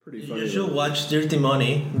Pretty funny. You should watch Dirty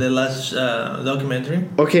Money, the last documentary.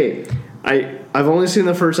 Okay, I've only seen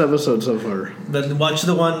the first episode so far. But watch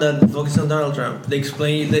the one that focuses on Donald Trump. They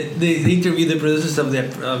explain, they interview the producers of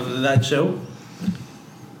that show.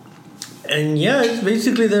 And yeah, it's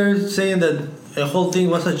basically they're saying that the whole thing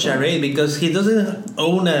was a charade because he doesn't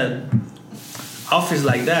own an office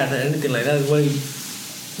like that or anything like that.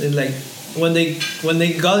 When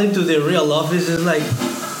they got into the real office, it's like,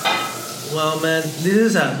 well, man, this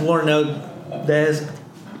is a worn out desk.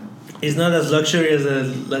 It's not as luxurious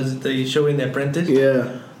as they show in The Apprentice.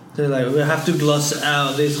 Yeah. They're like, we have to gloss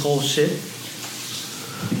out this whole shit.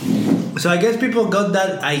 So I guess people got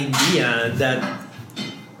that idea that,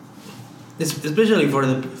 especially for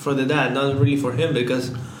the dad, not really for him,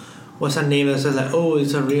 because what's a name that says like, oh,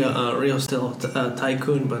 it's a real still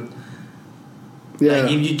tycoon, but yeah.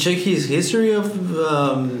 Like if you check his history of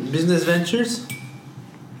business ventures,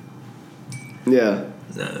 yeah.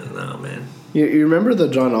 No, man. You remember the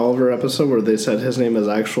John Oliver episode where they said his name is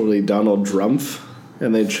actually Donald Drumpf,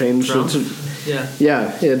 and they changed Trump? it to...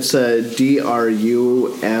 Yeah, it's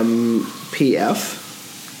Drumpf.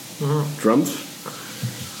 Drumpf.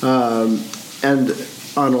 And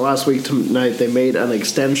on last week tonight, they made an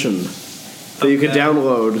extension that you could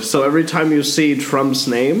download. So every time you see Trump's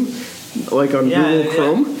name, like on Google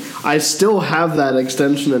Chrome, I still have that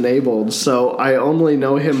extension enabled. So I only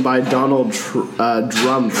know him by Donald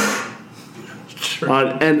Drumpf.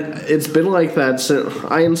 And it's been like that since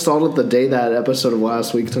I installed it the day that episode of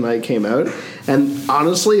Last Week Tonight came out. And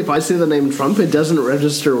honestly, if I see the name Trump, it doesn't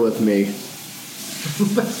register with me.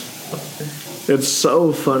 It's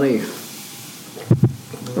so funny.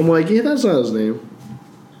 I'm like, yeah, that's not his name.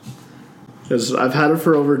 Because I've had it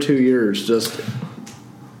for over 2 years, just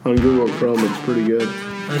on Google Chrome. It's pretty good.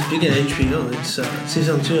 Speaking of HBO, it's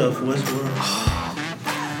season 2 of Westworld.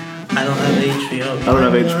 I don't have HBO. I don't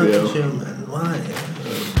have HBO. Man. Why?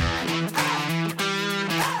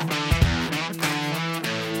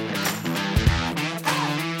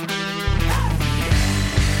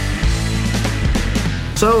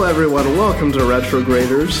 So everyone, welcome to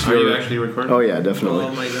Retrograders. Are you actually recording? Oh yeah, definitely.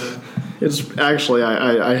 Oh my god. It's actually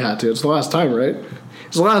I had to. It's the last time, right?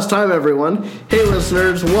 It's the last time, everyone. Hey,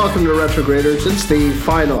 listeners, welcome to Retrograders. It's the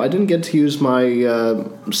final. I didn't get to use my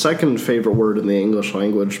second favorite word in the English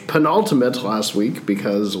language, penultimate, last week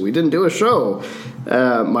because we didn't do a show.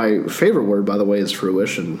 My favorite word, by the way, is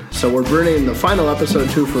fruition. So we're bringing the final episode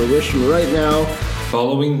to fruition right now.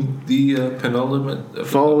 Following the penultimate?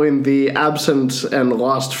 Following the absent and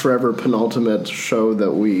lost forever penultimate show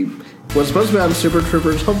that we was supposed to be on Super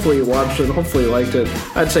Troopers. Hopefully you watched it. Hopefully you liked it.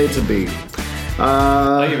 I'd say it's a B.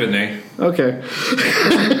 I give it an A. Okay.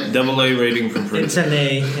 Double A rating from Fred. It's an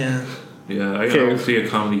A, yeah. Yeah, I don't see a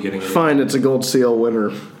comedy getting it. Fine, it's a Gold Seal winner.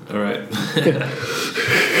 All right.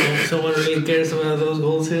 Someone really cares about those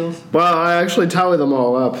gold seals? Well, I actually tally them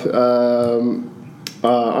all up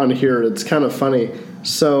on here. It's kind of funny.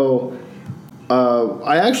 So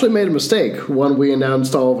I actually made a mistake when we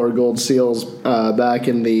announced all of our gold seals back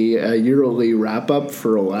in the yearly wrap-up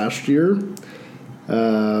for last year.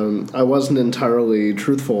 I wasn't entirely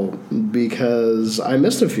truthful because I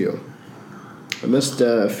missed a few. I missed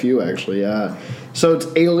a few, actually. So it's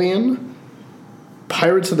Alien,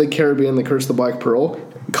 Pirates of the Caribbean, The Curse of the Black Pearl,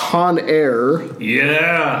 Con Air,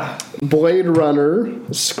 Yeah! Blade Runner,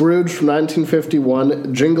 Scrooge from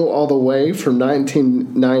 1951, Jingle All the Way from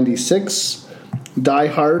 1996, Die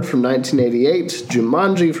Hard from 1988,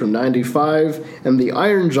 Jumanji from 95, and The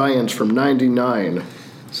Iron Giant from 99.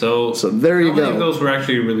 So there you go. How many of those were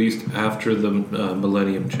actually released after the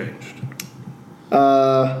millennium changed?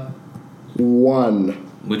 One.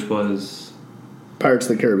 Which was? Pirates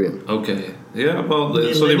of the Caribbean. Okay. Yeah, well,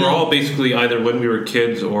 so they were all basically either when we were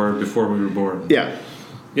kids or before we were born. Yeah.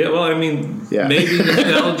 Yeah, well, I mean, maybe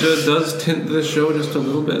nostalgia does tint the show just a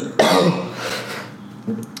little bit.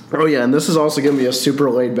 Oh, yeah, and this is also going to be a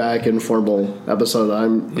super laid-back, informal episode.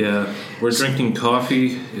 We're drinking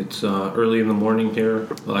coffee. It's early in the morning here.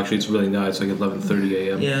 Well, actually, it's really not. It's like 11:30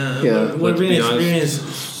 a.m. Yeah. We're being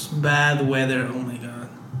experiencing bad weather. Oh, my God.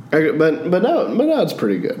 Okay, but now it's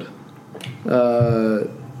pretty good.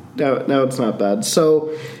 Now it's not bad.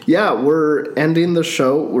 So, yeah, we're ending the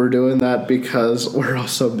show. We're doing that because we're all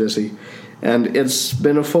so busy. And it's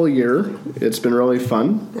been a full year. It's been really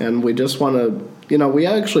fun. And we just want to... we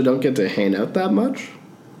actually don't get to hang out that much.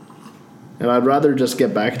 And I'd rather just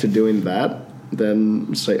get back to doing that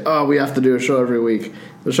than say, oh, we have to do a show every week.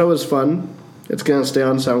 The show is fun. It's going to stay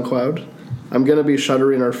on SoundCloud. I'm going to be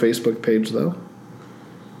shuttering our Facebook page, though.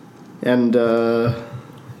 And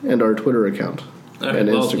our Twitter account. And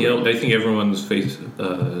Instagram. I think everyone's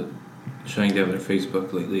shutting down their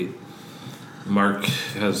Facebook lately. Mark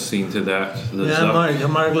has seen to that.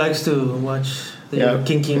 Mark likes to watch your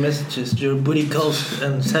kinky messages, your booty calls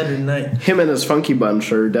on Saturday night. Him and his funky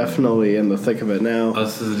bunch are definitely in the thick of it now. Oh,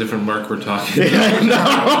 this is a different Mark we're talking about.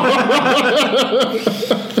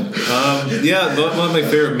 One of my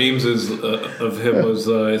favorite memes of him was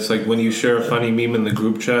it's like when you share a funny meme in the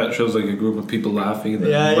group chat, it shows like a group of people laughing and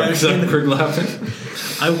then Mark Zuckerberg laughing.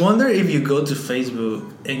 I wonder if you go to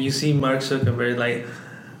Facebook and you see Mark Zuckerberg like,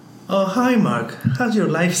 oh, hi, Mark. How's your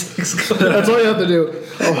life sex going? That's all you have to do.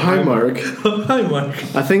 Oh, hi, Mark. Oh, hi, Mark.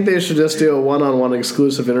 I think they should just do a one-on-one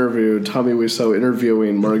exclusive interview. Tommy Wiseau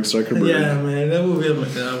interviewing Mark Zuckerberg. Yeah, man. That would be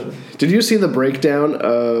amazing. Did you see the breakdown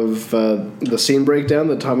of the scene breakdown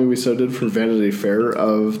that Tommy Wiseau did for Vanity Fair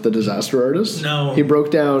of The Disaster Artist? No. He broke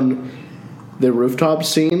down the rooftop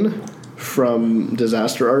scene from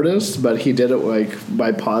Disaster Artist, but he did it like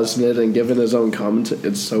by pausing it and giving his own comment.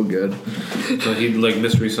 It's so good. So he like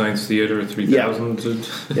Mystery Science Theater 3000.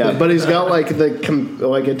 Yeah, but he's got like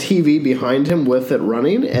like a TV behind him with it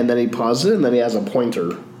running, and then he pauses it, and then he has a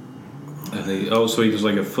pointer. So he does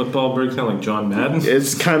like a football breakdown, like John Madden.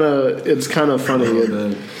 It's kind of funny.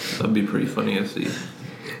 That'd be pretty funny, I see.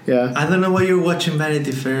 Yeah. I don't know why you're watching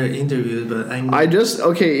Vanity Fair interviews, but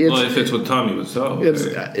if it's with Tommy Wiseau.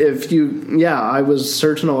 I was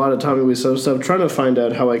searching a lot of Tommy Wiseau stuff, trying to find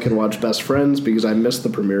out how I could watch Best Friends because I missed the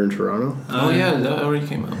premiere in Toronto. That already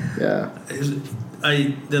came out. Yeah.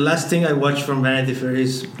 The last thing I watched from Vanity Fair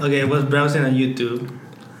is I was browsing on YouTube.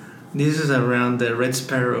 This is around the Red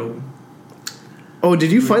Sparrow. Oh,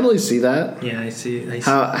 did you finally see that? Yeah, I see.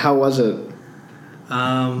 How was it?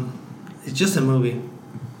 It's just a movie.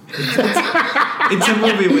 It's a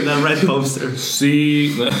movie with a red poster.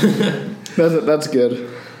 See, that's good.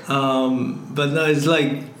 But no, it's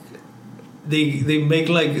like they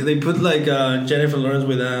put Jennifer Lawrence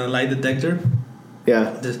with a lie detector.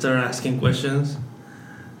 Yeah. They start asking questions,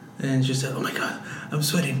 and she said, "Oh my god, I'm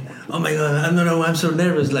sweating. Oh my god, I don't know, I'm so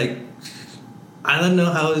nervous." Like, I don't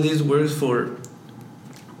know how this works for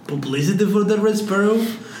publicity for the Red Sparrow,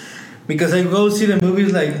 because I go see the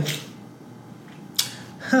movies like,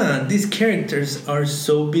 these characters are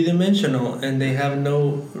so bidimensional and they have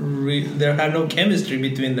no chemistry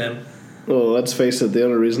between them. Well, let's face it, the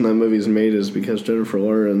only reason that movie's made is because Jennifer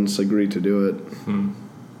Lawrence agreed to do it.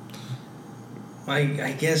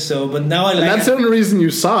 I guess so, but now I like. And that's the only reason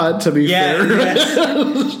you saw it, to be fair.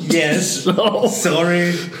 Yes. So.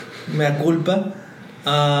 Sorry, mea culpa.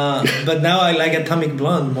 But now I like Atomic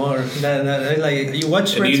Blonde more. I like you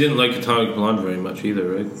watch. And you didn't like Atomic Blonde very much either,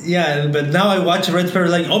 right? Yeah, but now I watch Red Sparrow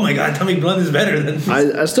like, oh my god, Atomic Blonde is better than.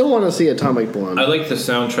 I still want to see Atomic Blonde. I like the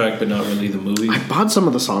soundtrack, but not really the movie. I bought some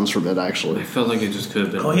of the songs from it actually. I felt like it just could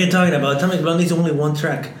have been. Oh, you're talking about Atomic Blonde is only one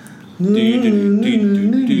track. Red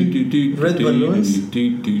balloons.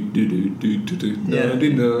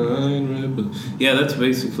 Yeah, that's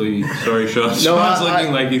basically. Sorry, Sean. Sean's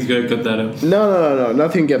looking like he's gonna cut that out. No.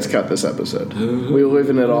 Nothing gets cut this episode. We live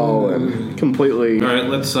in it all and completely. All right,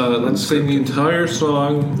 let's sing the entire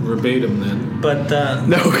song verbatim then. But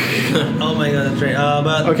no. Oh my god, the train.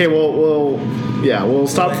 But okay, we'll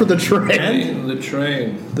stop for the train. The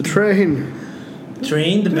train. The train.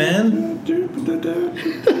 Train, the band.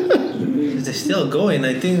 They're still going,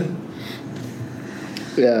 I think.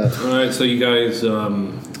 Yeah. All right, so you guys.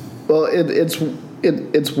 Well,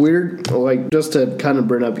 it's weird. Like, just to kind of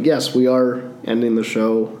bring up. Yes, we are ending the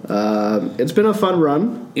show. It's been a fun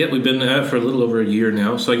run. Yeah, we've been at it for a little over a year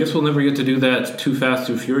now, so I guess we'll never get to do that Too Fast,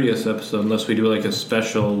 Too Furious episode unless we do like a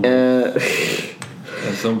special.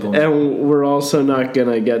 At some point. And we're also not going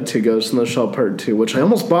to get to Ghost in the Shell Part 2, which I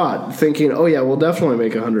almost bought, thinking, oh yeah, we'll definitely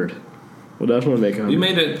make 100. We'll definitely make 100. You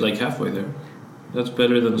made it like halfway there. That's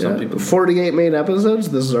better than some people. 48 main episodes.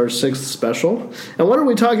 This is our 6th special. And what are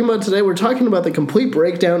we talking about today? We're talking about the complete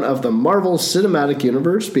breakdown of the Marvel Cinematic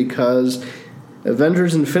Universe, because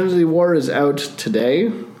Avengers Infinity War is out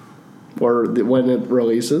today. Or when it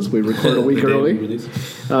releases. We record a week early.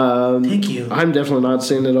 Thank you. I'm definitely not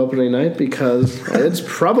seeing it opening night because it's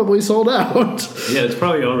probably sold out. Yeah, it's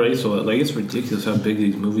probably already sold out. Like, it's ridiculous how big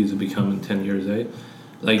these movies have become in 10 years, eh?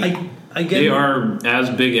 Like, I get they are as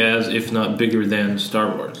big as, if not bigger than,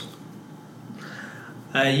 Star Wars.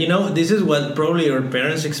 This is what probably our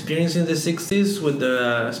parents experienced in the 60s with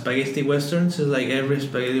the spaghetti westerns. It's like every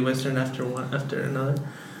spaghetti western after another.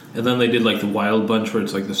 And then they did like the Wild Bunch, where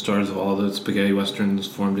it's like the stars of all the spaghetti westerns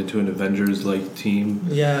formed into an Avengers like team.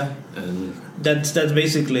 Yeah, and that's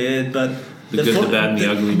basically it. But the good, the bad, and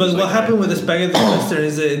the ugly. But what happened with the spaghetti western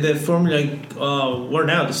is the formula worn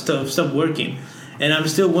out, stopped working, and I'm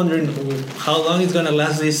still wondering how long it's gonna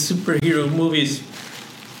last these superhero movies.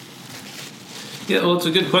 Yeah, well, it's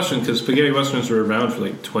a good question because spaghetti westerns were around for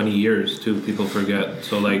like 20 years too. People forget.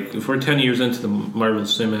 So like, if we're 10 years into the Marvel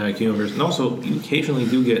Cinematic Universe, and also you occasionally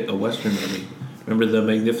do get a western movie. Remember the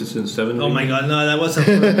Magnificent Seven? Oh my God, no, that was a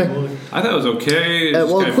movie. I thought it was okay.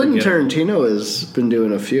 Well, Quentin Tarantino has been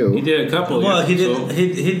doing a few. He did a couple. Well, yeah, he did. so,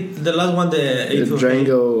 He the last one, the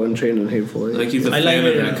Django Unchained and Hateful Eight. like he's a I fan like of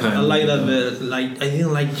it. that kind. I like that. But like, I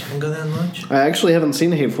didn't like Django that much. I actually haven't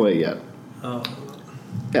seen Hateful Eight yet. Oh,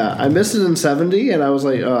 Yeah, I missed it in 70, and I was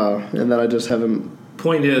like, oh, and then I just haven't.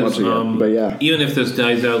 Point is, Once again, but yeah. even if this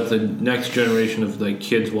dies out, the next generation of like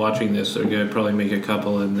kids watching this are going to probably make a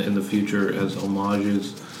couple in the future as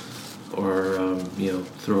homages or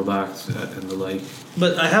throwbacks and the like.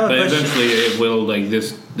 but I have a But question. eventually, it will like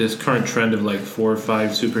this current trend of like 4 or 5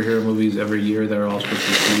 superhero movies every year that are all supposed to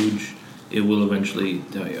be huge. It will eventually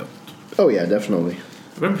die out. Oh, yeah, definitely.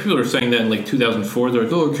 I remember people were saying that in like 2004. They're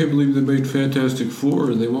like, "Oh, I can't believe they made Fantastic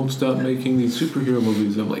Four, and they won't stop making these superhero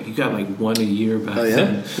movies." I'm like, "You got like one a year back Oh, yeah?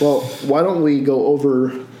 then." Well, why don't we go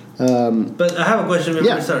over. But I have a question before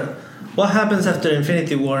Yeah. we start. What happens after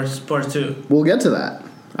Infinity Wars Part 2? We'll get to that.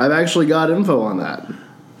 I've actually got info on that.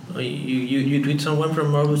 You tweet someone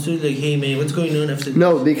from Marvel Studios like, "Hey man, what's going on after?"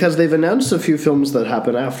 No, because they've announced a few films that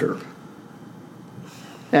happen after.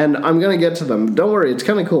 And I'm going to get to them. Don't worry, it's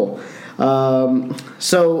kind of cool.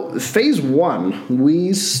 So, Phase 1,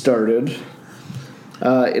 we started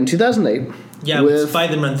in 2008. Yeah, with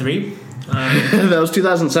Spider-Man 3. That was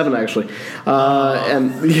 2007, actually.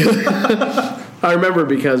 And I remember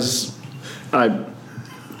because the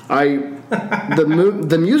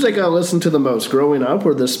music I listened to the most growing up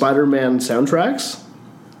were the Spider-Man soundtracks,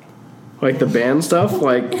 like the band stuff,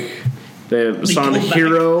 like the song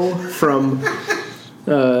 "Hero" from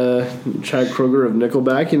Chad Kroeger of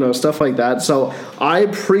Nickelback, stuff like that. So I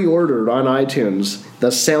pre-ordered on iTunes the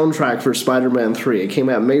soundtrack for Spider-Man 3. It came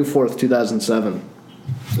out May 4th, 2007.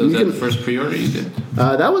 So was that the first pre-order you did?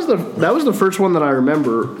 That was the first one that I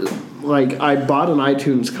remember. Like, I bought an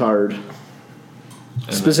iTunes card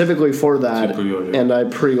specifically for that, and I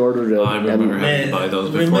pre-ordered it. I remember having to buy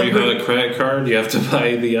those before you had a credit card. You have to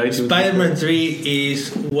buy the iTunes. Spider-Man 3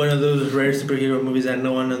 is one of those rare superhero movies that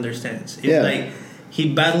no one understands. It's like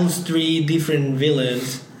he battles 3 different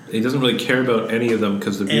villains. He doesn't really care about any of them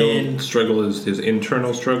because the real struggle is his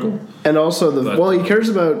internal struggle. And also, he cares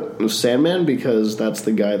about Sandman because that's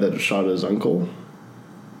the guy that shot his uncle.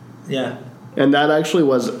 Yeah. And that actually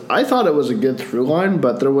I thought it was a good through line,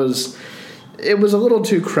 but it was a little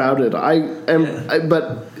too crowded.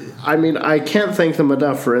 But I mean, I can't thank them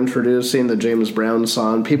enough for introducing the James Brown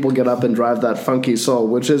song, "People Get Up and Drive That Funky Soul,"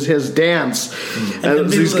 which is his dance.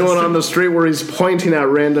 As he's going on the street where he's pointing at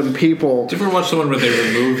random people. Did you ever watch someone where they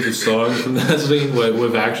removed the song from that scene? What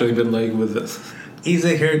we've actually been like with this? He's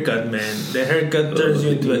a haircut man. The haircut turns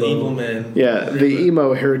you into an evil man. Yeah, the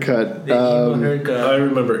emo haircut. Emo haircut. I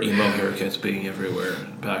remember emo haircuts being everywhere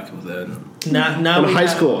back then. Now in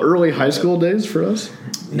early high school days for us.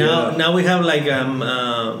 Now we have like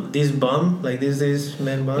this bun, like this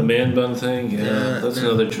man bun. The man bun thing, that's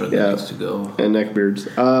another trend that needs to go. And neck beards.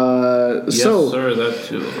 Yes, sir, that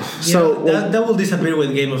too. So that will disappear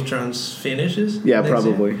when Game of Thrones finishes. Yeah,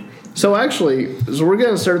 probably. Year. So we're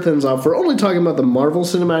going to start things off. We're only talking about the Marvel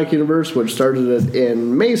Cinematic Universe, which started it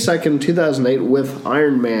in May 2nd, 2008 with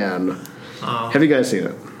Iron Man. Have you guys seen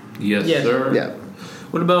it? Yes, sir. Yeah.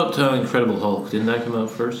 What about Incredible Hulk? Didn't that come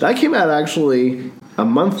out first? That came out actually a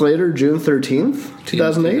month later, June 13th,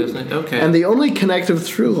 2008. Okay. And the only connective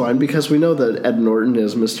through line, because we know that Ed Norton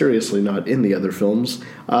is mysteriously not in the other films,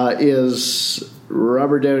 is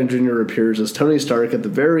Robert Downey Jr. appears as Tony Stark at the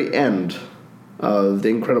very end of The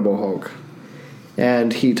Incredible Hulk.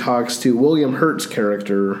 And he talks to William Hurt's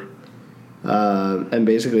character and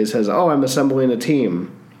basically says, I'm assembling a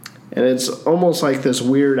team. And it's almost like this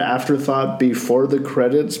weird afterthought before the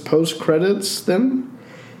credits, post-credits then.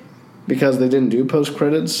 Because they didn't do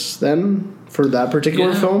post-credits then for that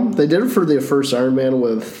particular film. They did it for the first Iron Man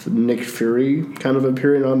with Nick Fury kind of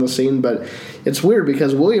appearing on the scene. But it's weird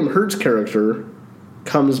because William Hurt's character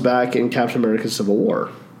comes back in Captain America Civil War.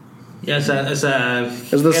 Yeah, as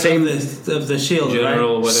the same of the Shield,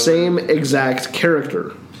 general, right? Same exact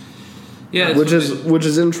character. Yeah, which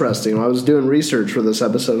is interesting. I was doing research for this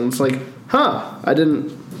episode, and it's like, I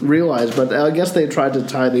didn't realize, but I guess they tried to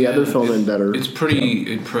tie the other film in better. It's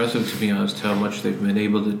pretty impressive, to be honest, how much they've been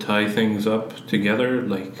able to tie things up together.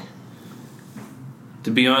 Like, to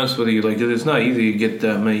be honest with you, like, it's not easy to get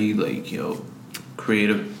that many, like,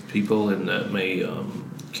 creative people and that many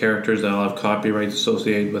characters that all have copyrights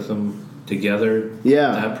associated with them together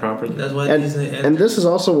that properly. That's why and this is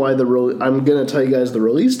also why I'm going to tell you guys the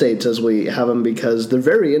release dates as we have them, because they're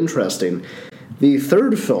very interesting. The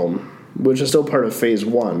third film, which is still part of Phase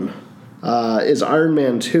 1, is Iron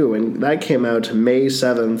Man 2, and that came out May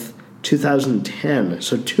 7th, 2010.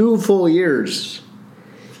 So 2 full years.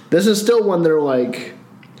 This is still one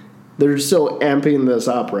they're still amping this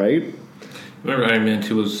up, right? Remember Iron Man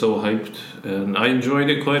 2 was so hyped, and I enjoyed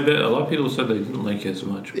it quite a bit. A lot of people said they didn't like it as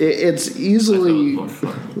much. It's easily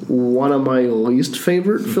one of my least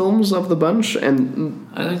favorite films of the bunch, and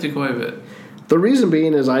I liked it quite a bit. the reason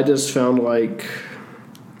being is I just found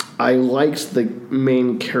I liked the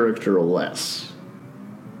main character less.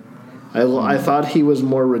 I thought he was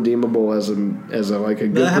more redeemable as a good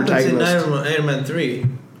That happens in protagonist. Iron Man 3,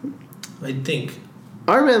 I think.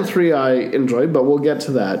 Iron Man 3 I enjoyed, but we'll get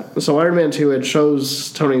to that. So Iron Man 2, it shows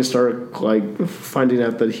Tony Stark finding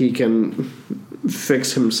out that he can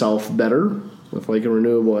fix himself better with a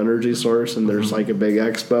renewable energy source, and there's a big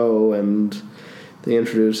expo, and they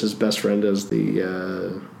introduce his best friend as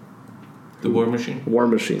the War Machine. War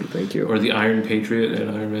Machine, thank you. Or the Iron Patriot in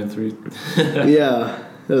Iron Man 3. Yeah.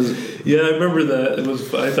 Yeah, I remember that.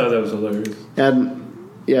 I thought that was hilarious.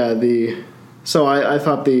 And yeah, so I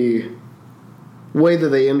thought the way that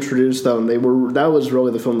they introduced them, that was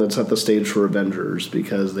really the film that set the stage for Avengers,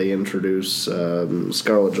 because they introduced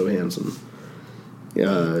Scarlett Johansson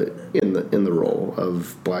in the role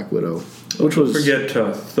of Black Widow, which was forget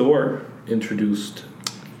Thor introduced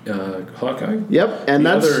Hawkeye. Yep, and the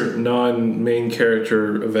that's other non-main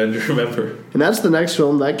character Avenger member. And that's the next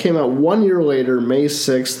film that came out 1 year later, May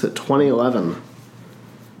 6th, 2011.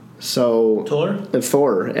 So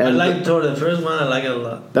Thor? And I like Thor, the first one. I like it a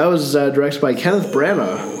lot. That was directed by Kenneth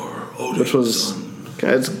Branagh, which was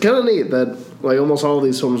it's kind of neat that almost all of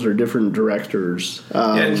these films are different directors.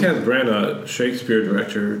 And Kenneth Branagh, Shakespeare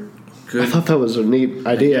director. Good. I thought that was a neat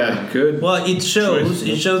idea. Yeah, good. Well, it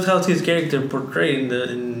shows how his character portrayed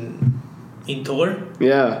in Thor.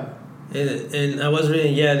 Yeah. And I was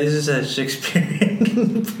reading, this is a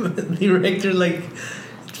Shakespearean director. It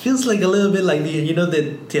feels a little bit like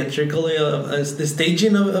the theatrical, the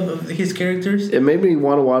staging of his characters. It made me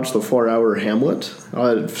want to watch the 4-hour Hamlet.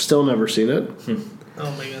 I've still never seen it.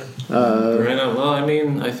 Oh my god. Branagh,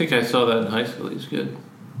 well, I think I saw that in high school. He's good.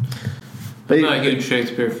 I'm not a huge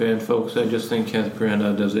Shakespeare fan, folks. I just think Kenneth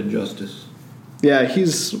Branagh does it justice. Yeah,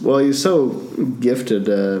 he's so gifted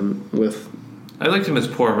with. I liked him as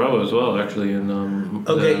Poirot as well, actually, in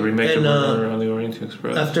the remake of Murder on the Orient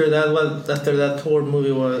Express. After that Thor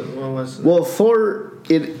movie, what was? Well, Thor.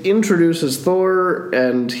 It introduces Thor,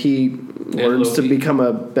 and he learns to become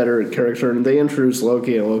a better character. And they introduce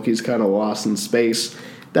Loki, and Loki's kind of lost in space.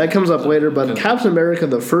 That comes up later, but Captain America: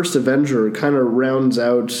 The First Avenger kind of rounds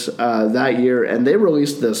out that year, and they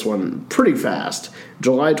released this one pretty fast,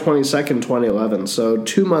 July 22nd, 2011. So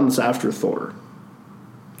 2 months after Thor.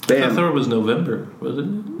 I thought Thor was November,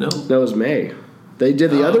 wasn't it? No, that was May. They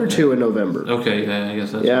did the other two in November. Okay, yeah, I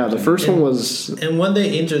guess that's. Yeah, the first one was. And when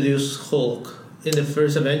they introduced Hulk in the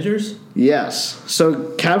first Avengers. Yes,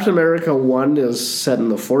 so Captain America 1 is set in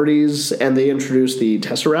the 40s, and they introduced the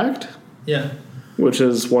Tesseract. Yeah. Which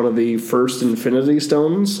is one of the first Infinity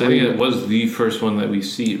Stones. I think it was the first one that we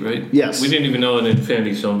see, right? Yes. We didn't even know what an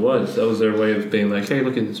Infinity Stone was. That was their way of being like, hey,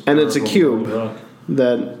 look at this. And it's a cube rock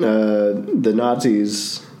that the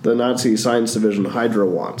Nazi science division Hydra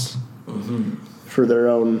wants for their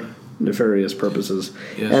own nefarious purposes.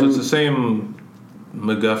 Yeah, so it's the same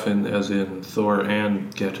MacGuffin as in Thor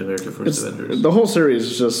and Captain America: First Avengers. The whole series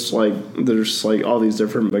is just there's all these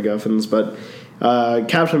different MacGuffins, but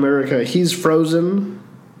Captain America, he's frozen,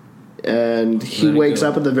 and he wakes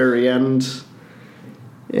up at the very end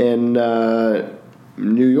in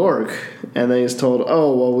New York, and then he's told,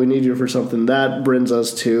 "Oh, well, we need you for something." That brings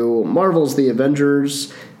us to Marvel's The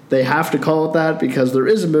Avengers. They have to call it that because there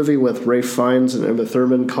is a movie with Ralph Fiennes and Uma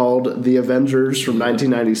Thurman called The Avengers from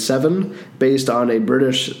 1997, based on a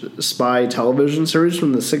British spy television series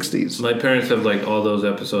from the 60s. My parents have all those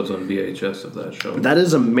episodes on VHS of that show. That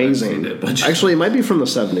is amazing. Actually, it might be from the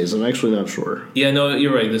 70s. I'm actually not sure. Yeah, no,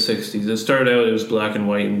 you're right. The 60s. It started out, it was black and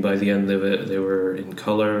white, and by the end of it, they were in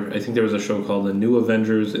color. I think there was a show called The New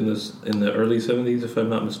Avengers in the early 70s, if I'm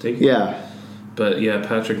not mistaken. Yeah. But yeah,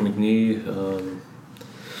 Patrick McNee.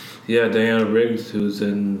 Diana Riggs, who's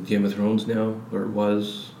in Game of Thrones now, or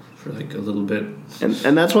was for a little bit,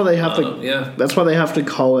 and that's why they have to. That's why they have to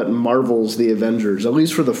call it Marvel's The Avengers, at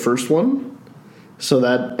least for the first one. So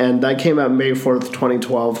that came out May 4th,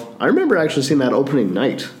 2012. I remember actually seeing that opening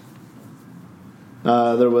night.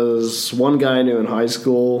 There was one guy I knew in high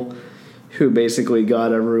school who basically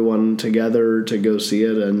got everyone together to go see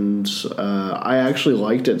it, and I actually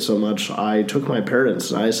liked it so much, I took my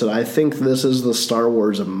parents and I said, I think this is the Star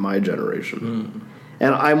Wars of my generation.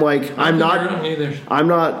 And I'm like, I'm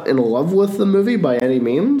not in love with the movie by any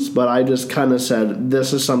means, but I just kind of said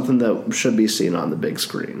this is something that should be seen on the big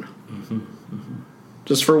screen.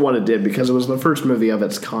 Just for what it did, because it was the first movie of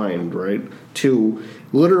its kind, right? To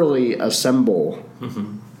literally assemble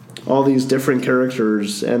all these different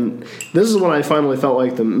characters. And this is when I finally felt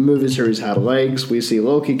like the movie series had legs. We see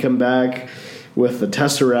Loki come back with the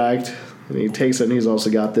Tesseract, and he takes it, and he's also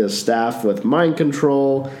got this staff with mind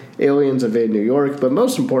control. Aliens invade New York. But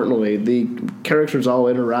most importantly, the characters all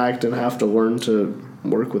interact and have to learn to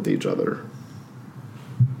work with each other,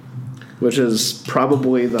 which is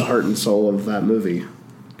probably the heart and soul of that movie.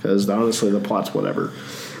 Because honestly, the plot's whatever.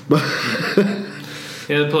 But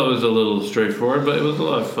yeah, the plot was a little straightforward, but it was a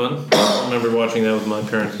lot of fun. I remember watching that with my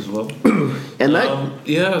parents as well. And that,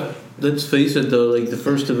 yeah, let's face it though. Like the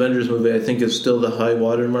first Avengers movie, I think is still the high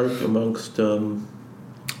watermark amongst.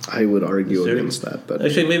 I would argue against that, but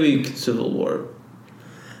actually, maybe Civil War.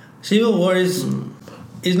 Civil War is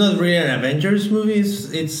not really an Avengers movie.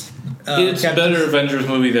 It's a better Avengers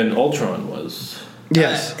movie than Ultron was.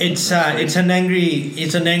 Yes, it's an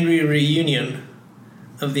angry reunion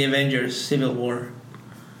of the Avengers. Civil War.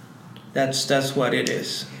 That's what it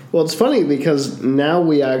is. Well, it's funny because now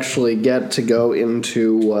we actually get to go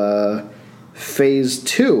into Phase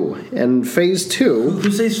 2, and Phase 2.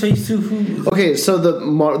 Who says Phase 2? Who? Okay, so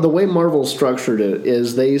the way Marvel structured it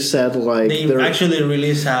is they said like they actually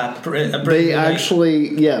release a they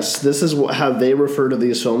actually yes, this is how they refer to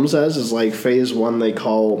these films as is like Phase 1 they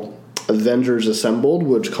call Avengers Assembled,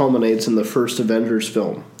 which culminates in the first Avengers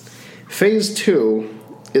film. Phase 2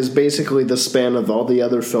 is basically the span of all the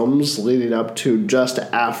other films leading up to just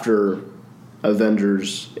after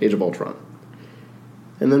Avengers Age of Ultron.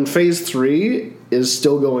 And then Phase 3 is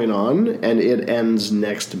still going on, and it ends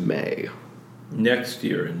next May. Next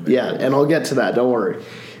year in May. Yeah, and I'll get to that, don't worry.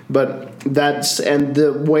 But and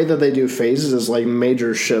the way that they do phases is like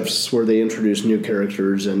major shifts where they introduce new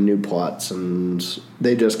characters and new plots, and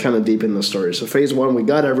they just kind of deepen the story. So Phase 1, we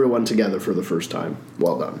got everyone together for the first time.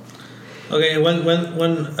 Well done. Okay,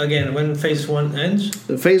 when Phase 1 ends?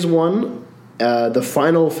 Phase 1, the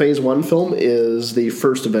final Phase 1 film is the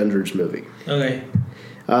first Avengers movie. Okay.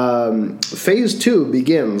 Phase 2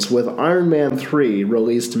 begins with Iron Man 3,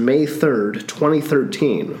 released May 3rd,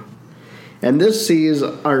 2013. And this sees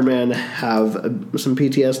Iron Man have some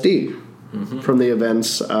PTSD from the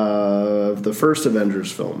events of the first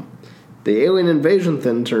Avengers film. The alien invasion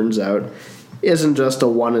thing, turns out, isn't just a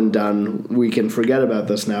one and done, we can forget about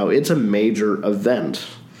this now. It's a major event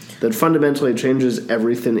that fundamentally changes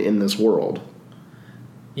everything in this world.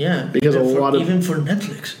 Yeah, because even for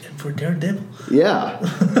Netflix and for Daredevil. Yeah,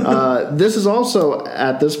 this is also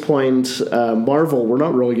at this point Marvel. We're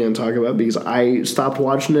not really going to talk about because I stopped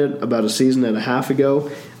watching it about a season and a half ago.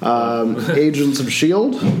 Agents of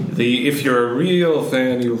S.H.I.E.L.D. If you're a real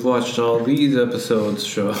fan, you've watched all these episodes.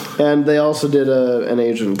 Show. And they also did an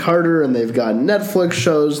Agent Carter, and they've got Netflix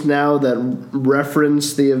shows now that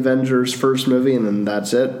reference the Avengers first movie, and then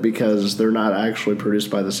that's it because they're not actually produced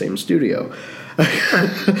by the same studio.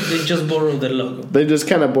 They just borrow the logo. They just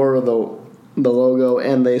kind of borrow the logo,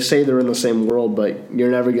 and they say they're in the same world, but you're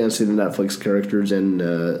never going to see the Netflix characters in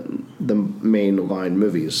the mainline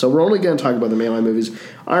movies. So we're only going to talk about the mainline movies.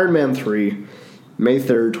 Iron Man 3, May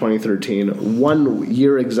 3rd, 2013, 1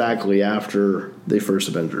 year exactly after the first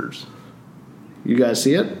Avengers. You guys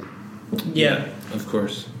see it? Yeah. Of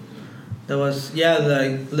course. That was, I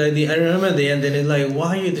remember the end, and it's like,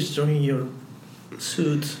 why are you destroying your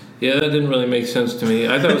suits? Yeah, that didn't really make sense to me.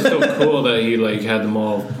 I thought it was so cool that he had them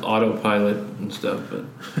all autopilot and stuff, but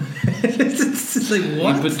it's like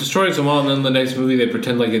what? He destroys them all, and then the next movie they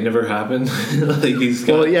pretend like it never happened. He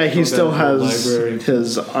still has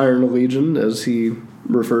his Iron Legion, as he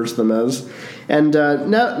refers to them as, and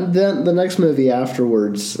now the next movie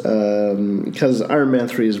afterwards, because Iron Man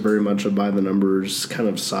 3 is very much a by the numbers kind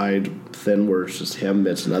of side thing where it's just him.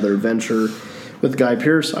 It's another adventure with Guy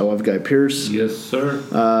Pearce. I love Guy Pearce. Yes, sir.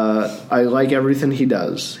 I like everything he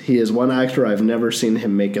does. He is one actor I've never seen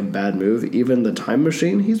him make a bad move. Even The Time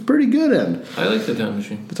Machine, he's pretty good in. I like The Time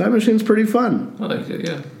Machine. The Time Machine's pretty fun. I like it,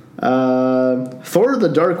 yeah. Thor: The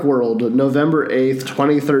Dark World, November 8th,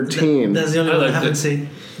 2013. That's the only one I haven't seen.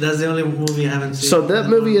 That's the only movie I haven't seen. So that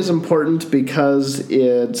movie is important because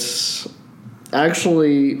it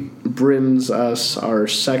actually brings us our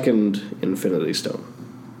second Infinity Stone.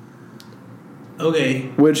 Okay.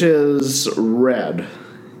 Which is red.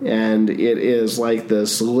 And it is like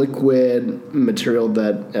this liquid material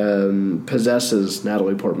that possesses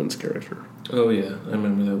Natalie Portman's character. Oh, yeah. I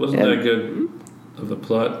remember that. Wasn't that good? of a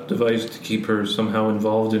plot device to keep her somehow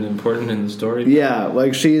involved and important in the story. Yeah,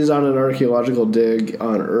 like she's on an archaeological dig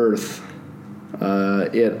on Earth.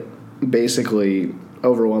 It basically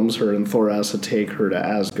overwhelms her, and Thor has to take her to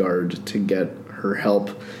Asgard to get her help.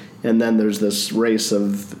 And then there's this race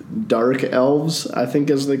of dark elves, I think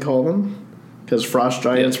as they call them. Because Frost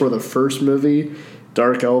Giants were the first movie,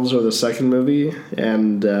 Dark Elves are the second movie,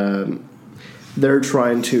 and they're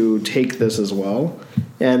trying to take this as well.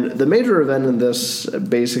 And the major event in this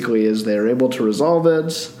basically is they're able to resolve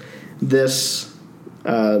it. This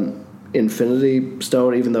Infinity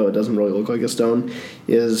Stone, even though it doesn't really look like a stone,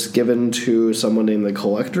 is given to someone named the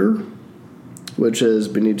Collector, which is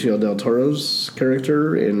Benicio del Toro's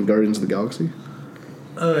character in Guardians of the Galaxy.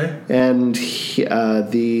 Okay. And he's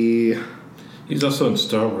also in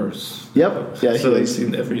Star Wars. Yep. Yeah, so he's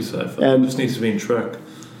seen every sci-fi. And just needs to be in Trek.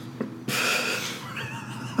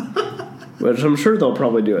 Which I'm sure they'll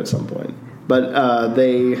probably do at some point. But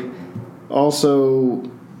they also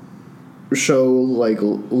show like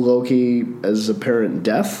Loki as apparent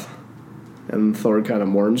death, and Thor kind of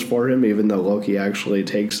mourns for him, even though Loki actually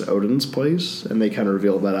takes Odin's place, and they kind of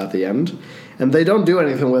reveal that at the end. And they don't do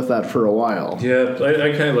anything with that for a while. Yeah,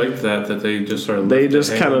 I kind of liked that they just sort of they left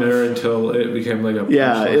just it kind of there until it became like a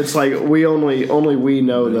it's like we only we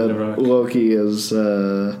know that Loki is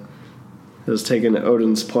has taken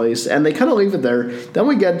Odin's place, and they kind of leave it there. Then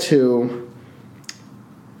we get to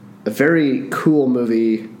a very cool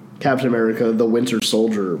movie, Captain America: The Winter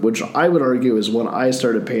Soldier, which I would argue is when I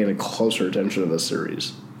started paying a closer attention to the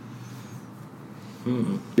series.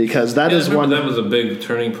 Because that is one that was a big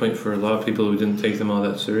turning point for a lot of people who didn't take them all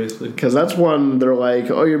that seriously. Because that's one they're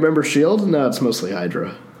like, oh, you remember S.H.I.E.L.D.? No, it's mostly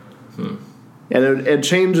Hydra. And it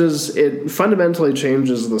changes, it fundamentally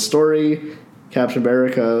changes the story. Captain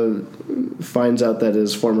America finds out that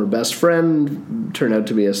his former best friend turned out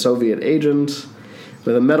to be a Soviet agent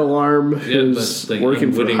with a metal arm who's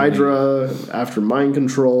working for Hydra after mind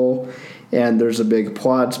control, and there's a big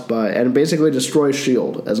plot, and basically destroys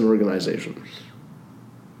S.H.I.E.L.D. as an organization.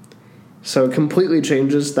 So it completely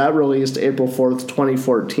changes. That released April 4th,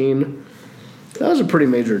 2014. That was a pretty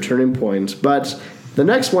major turning point. But the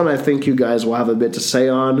next one I think you guys will have a bit to say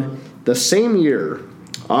on. The same year,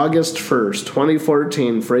 August 1st,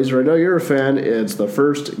 2014. Fraser, I know you're a fan. It's the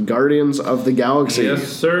first Guardians of the Galaxy. Yes,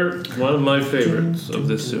 sir. One of my favorites of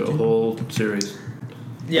this whole series.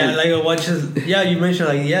 Yeah, like I watched it. Yeah, you mentioned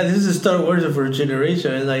this is Star Wars of our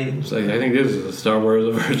generation. And it's like I think this is the Star Wars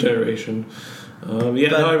of our generation.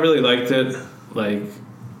 I really liked it. Like,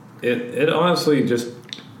 it honestly it's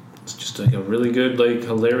just like a really good, like,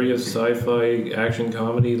 hilarious sci-fi action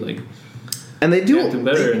comedy. Like, and they do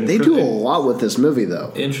they do a lot with this movie,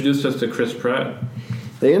 though. Introduced us to Chris Pratt.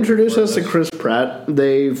 They introduced us to Chris Pratt.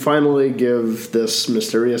 They finally give this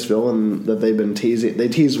mysterious villain that they've been teasing. They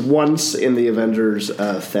teased once in the Avengers,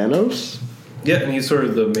 Thanos. Yeah, and he's sort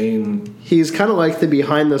of the main... He's kind of like the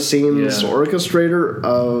behind-the-scenes orchestrator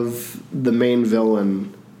of the main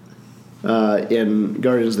villain in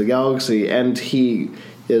Guardians of the Galaxy, and he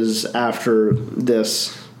is after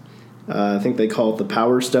this... I think they call it the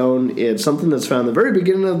Power Stone. It's something that's found at the very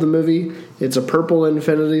beginning of the movie. It's a purple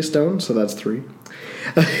Infinity Stone, so that's 3.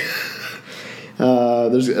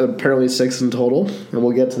 There's apparently 6 in total, and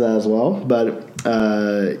we'll get to that as well. But,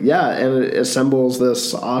 and it assembles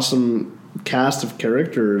this awesome cast of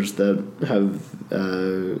characters that have...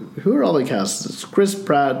 who are all the casts? It's Chris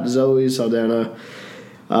Pratt, Zoe Saldana,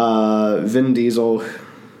 Vin Diesel,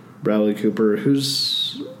 Bradley Cooper.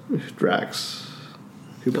 Who's Drax?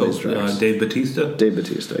 Who plays Drax? Dave Bautista. Dave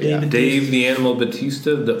Bautista, yeah. Dave the Animal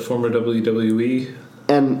Bautista, the former WWE.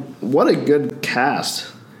 And what a good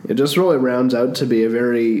cast. It just really rounds out to be a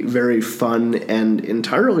very, very fun and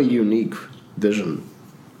entirely unique vision.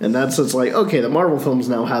 And it's like, okay, the Marvel films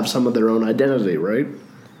now have some of their own identity, right?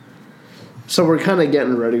 So we're kind of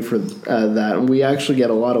getting ready for that. And we actually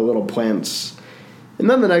get a lot of little plants. And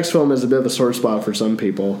then the next film is a bit of a sore spot for some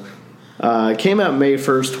people. Came out May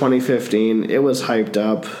 1st, 2015. It was hyped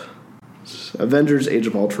up. Avengers Age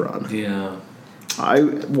of Ultron. Yeah. I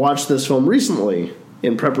watched this film recently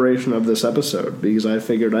in preparation of this episode because I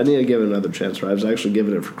figured I need to give it another chance. Right? I was actually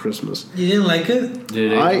giving it for Christmas. You didn't like it?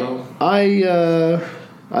 Did it?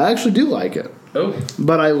 I actually do like it. Oh.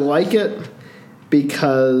 But I like it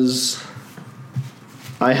because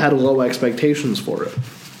I had low expectations for it.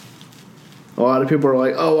 A lot of people are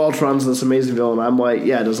like, oh, Ultron's this amazing villain. I'm like,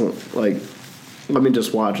 yeah, it doesn't, like, let me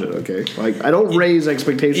just watch it, okay? Like, I don't raise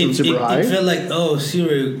expectations super high. It felt like, oh,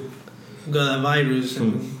 Siri got a virus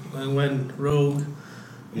and went rogue.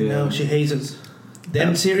 You know, she hates us.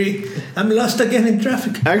 Damn Siri, I'm lost again in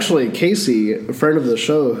traffic. Actually, Casey, a friend of the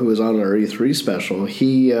show who was on our E3 special,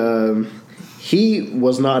 he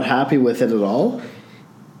was not happy with it at all.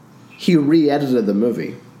 He re-edited the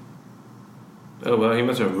movie. Oh, well, he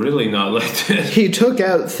must have really not liked it. He took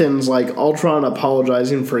out things like Ultron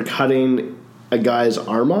apologizing for cutting a guy's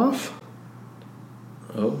arm off.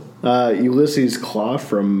 Oh. Ulysses Claw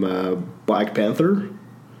from Black Panther,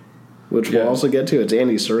 which we'll also get to. It's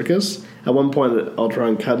Andy Serkis. At one point,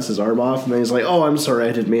 Ultron cuts his arm off, and then he's like, "Oh, I'm sorry,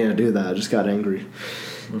 I didn't mean to do that. I just got angry."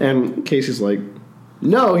 Mm-hmm. And Casey's like,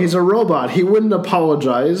 "No, he's a robot. He wouldn't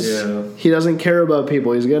apologize. Yeah. He doesn't care about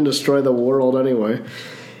people. He's going to destroy the world anyway."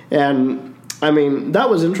 And, I mean, that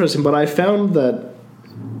was interesting, but I found that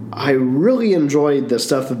I really enjoyed the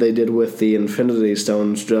stuff that they did with the Infinity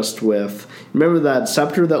Stones, just with... Remember that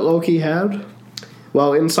scepter that Loki had?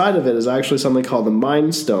 Well, inside of it is actually something called the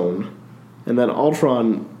Mind Stone. And then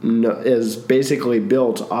Ultron is basically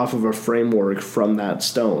built off of a framework from that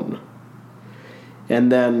stone.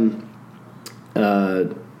 And then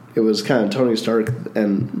it was kind of Tony Stark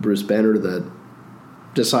and Bruce Banner that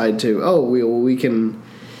decide to, we can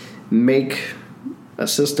make a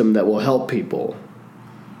system that will help people.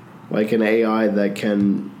 Like an AI that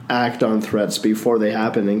can act on threats before they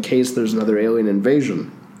happen in case there's another alien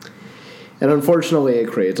invasion. And unfortunately, it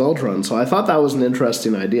creates Ultron. So I thought that was an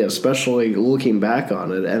interesting idea, especially looking back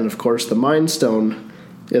on it. And of course, the Mind Stone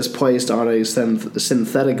is placed on a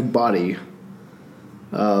synthetic body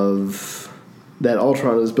that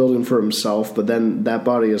Ultron is building for himself, but then that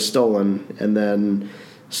body is stolen, and then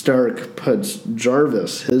Stark puts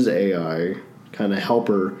Jarvis, his AI, kind of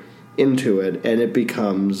helper, into it, and it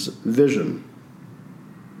becomes Vision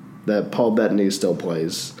that Paul Bettany still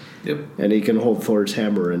plays. Yep. And he can hold Thor's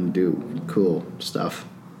hammer and do cool stuff.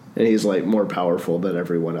 And he's like more powerful than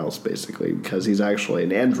everyone else, basically, because he's actually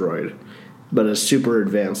an android, but a super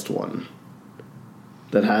advanced one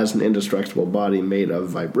that has an indestructible body made of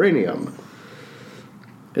vibranium.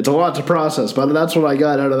 It's a lot to process, but that's what I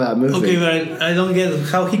got out of that movie. Okay, but I don't get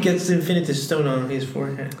how he gets the Infinity Stone on his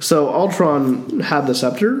forehead. So Ultron had the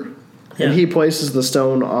scepter, and he places the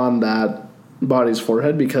stone on that body's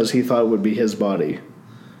forehead because he thought it would be his body.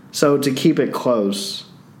 So to keep it close.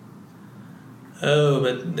 Oh,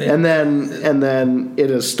 but and then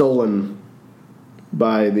it is stolen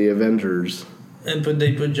by the Avengers. And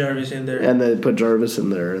they put Jarvis in there. And they put Jarvis in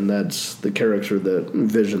there, and that's the character, the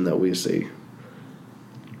Vision that we see.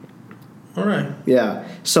 All right. Yeah.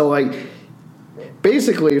 So, like,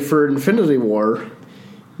 basically for Infinity War,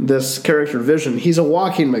 this character Vision, he's a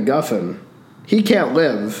walking MacGuffin. He can't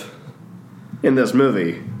live in this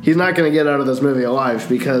movie. He's not going to get out of this movie alive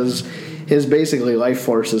because his basically life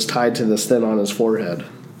force is tied to this thing on his forehead.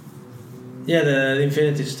 Yeah, the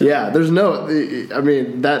Infinity Stone. Yeah, there's no... I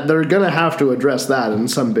mean, that they're going to have to address that in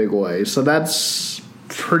some big way. So that's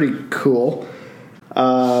pretty cool.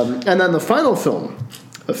 And then the final film,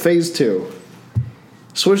 Phase 2.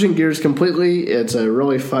 Switching gears completely, it's a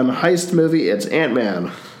really fun heist movie. It's Ant-Man.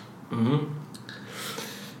 Mm-hmm.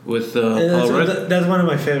 With Paul Rudd. That's one of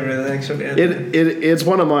my favorites, actually. It's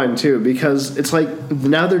one of mine, too, because it's like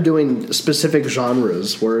now they're doing specific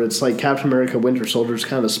genres where it's like Captain America Winter Soldier is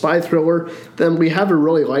kind of a spy thriller. Then we have a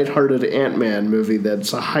really lighthearted Ant-Man movie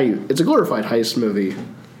that's it's a glorified heist movie.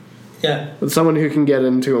 Yeah. With someone who can get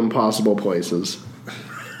into impossible places.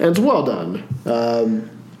 And it's well done.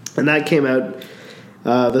 And that came out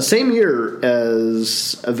the same year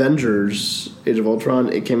as Avengers Age of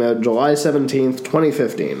Ultron. It came out July 17th,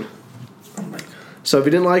 2015. Oh my God. So if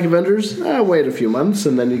you didn't like Avengers, wait a few months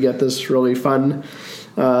and then you get this really fun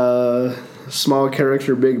small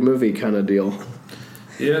character, big movie kind of deal.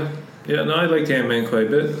 Yeah. Yeah, no, I liked Ant-Man quite a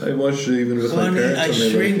bit. I watched it even with my parents. I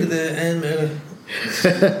shrink the Ant-Man.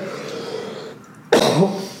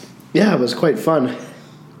 Yeah, it was quite fun.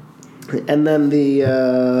 And then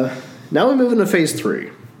now we move into Phase 3.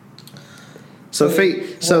 So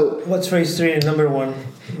what's Phase 3 and number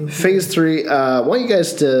 1? Phase 3. I want you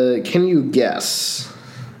guys to. Can you guess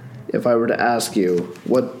if I were to ask you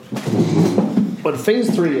what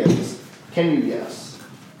Phase 3 is? Can you guess?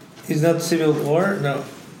 Is that Civil War? No.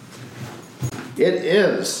 It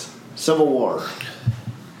is Civil War.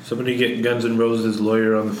 Somebody get Guns N' Roses'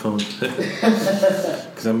 lawyer on the phone.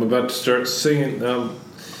 Because I'm about to start singing.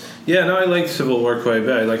 Yeah, no, I liked Civil War quite a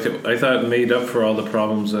bit. I liked it. I thought it made up for all the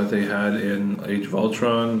problems that they had in Age of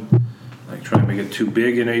Ultron. Like trying to make it too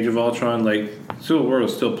big in Age of Ultron. Like Civil War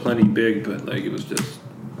was still plenty big, but like it was just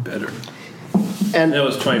better. And That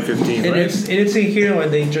was 2015, And right? it's in here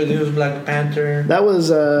when they introduced Black Panther. that was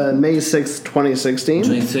May 6th, 2016.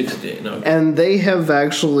 2016. Okay. And they have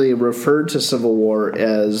actually referred to Civil War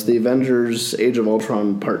as the Avengers Age of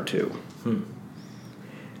Ultron Part 2.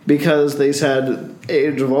 Because they said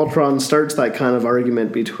Age of Ultron starts that kind of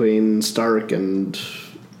argument between Stark and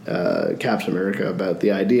Captain America about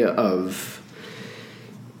the idea of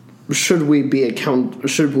should we be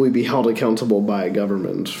held accountable by a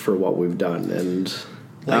government for what we've done, and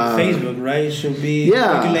Facebook, right? Should be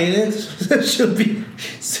regulated. Should be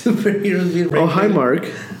superheroes be regulated. oh, hi Mark.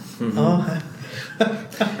 Oh,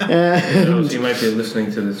 hi. He might be listening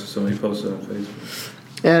to this if somebody posted on Facebook.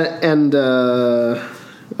 And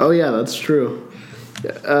oh yeah, that's true.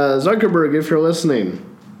 Zuckerberg, if you're listening,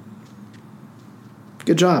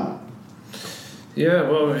 good job. Yeah,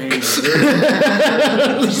 well, hey,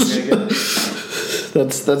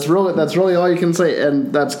 That's really all you can say,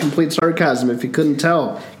 and that's complete sarcasm. If you couldn't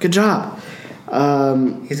tell, good job. He's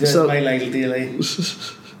gonna smile like delay.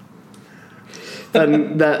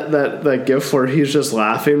 And that gif where he's just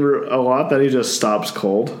laughing a lot, then he just stops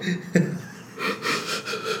cold.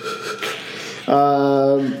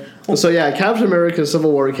 So yeah, Captain America: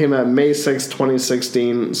 Civil War came out May 6,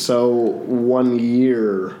 2016. So 1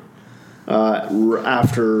 year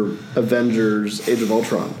after Avengers: Age of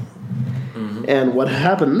Ultron. And what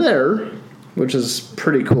happened there, which is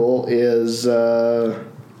pretty cool, is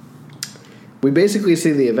we basically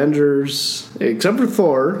see the Avengers, except for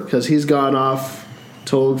Thor, because he's gone off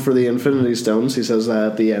to look for the Infinity Stones. He says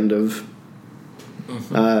that at the end of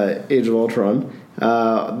Age of Ultron.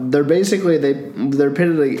 They're basically they're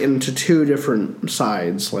pitted into two different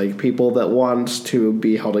sides, like people that want to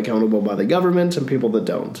be held accountable by the government and people that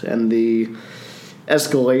don't. And the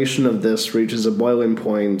escalation of this reaches a boiling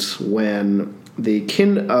point when the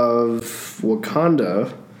king of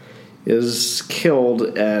Wakanda is killed,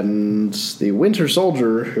 and the Winter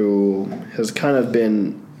Soldier, who has kind of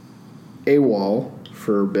been AWOL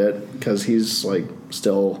for a bit because he's like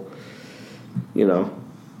still,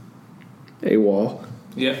 AWOL.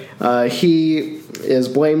 yeah. He is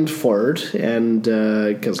blamed for it, and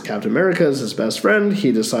because Captain America is his best friend,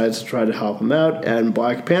 he decides to try to help him out. And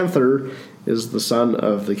Black Panther is the son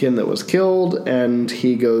of the king that was killed, and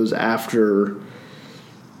he goes after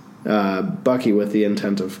Bucky with the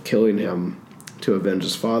intent of killing him to avenge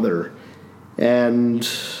his father. And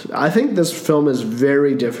I think this film is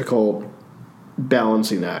very difficult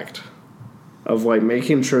balancing act of like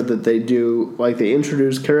making sure that they do, like, they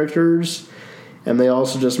introduce characters and they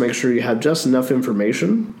also just make sure you have just enough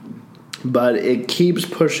information, but it keeps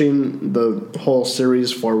pushing the whole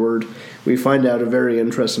series forward. We find out a very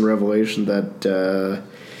interesting revelation that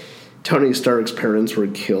Tony Stark's parents were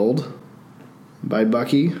killed by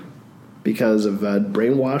Bucky because of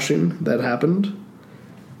brainwashing that happened.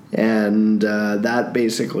 And that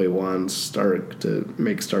basically wants Stark to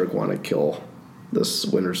make Stark want to kill this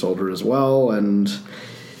Winter Soldier as well. And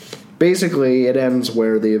basically it ends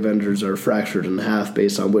where the Avengers are fractured in half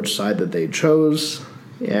based on which side that they chose.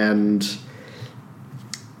 And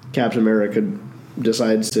Captain America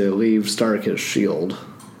decides to leave Stark his shield.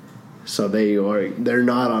 So they're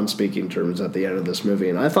not on speaking terms at the end of this movie.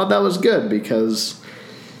 And I thought that was good, because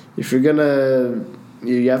if you're gonna,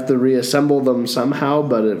 you have to reassemble them somehow,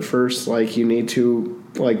 but at first, like, you need to,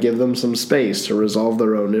 like, give them some space to resolve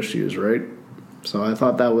their own issues, right? So I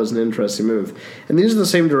thought that was an interesting move. And these are the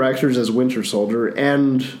same directors as Winter Soldier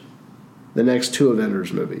and the next two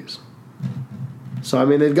Avengers movies. So, I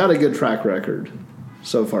mean, they've got a good track record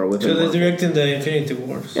so far with So they're directing the Infinity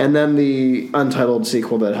Wars. And then the untitled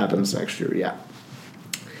sequel that happens next year, yeah.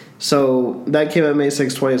 So that came out May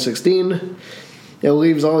 6, 2016. It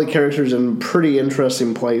leaves all the characters in pretty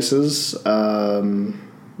interesting places. And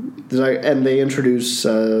they introduce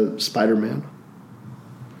Spider-Man.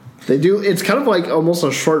 They do. It's kind of like almost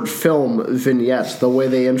a short film vignette, the way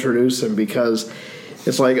they introduce him, because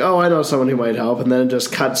it's like, oh, I know someone who might help, and then it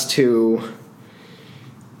just cuts to,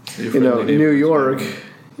 New York,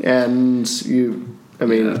 and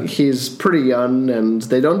he's pretty young, and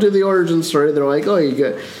they don't do the origin story. They're like, oh, you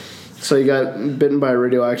got bitten by a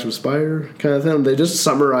radioactive spider kind of thing. They just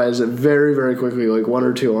summarize it very, very quickly, like one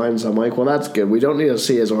or two lines. I'm like, well, that's good. We don't need to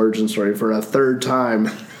see his origin story for a third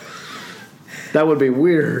time. That would be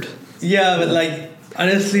weird. Yeah, but like,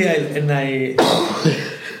 honestly, I feel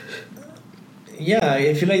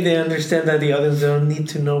like they understand that the audience don't need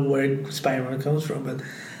to know where Spider-Man comes from, but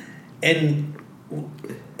and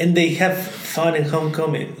they have fun in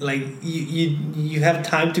Homecoming. Like, you have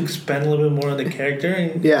time to spend a little bit more on the character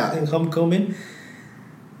in Homecoming,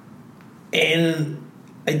 and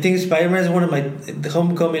I think Spider-Man is the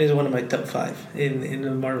Homecoming is one of my top 5 in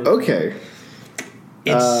the Marvel. Okay.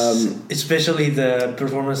 It's especially the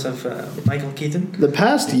performance of Michael Keaton. The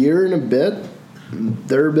past year and a bit,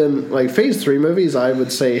 there have been, like, Phase 3 movies, I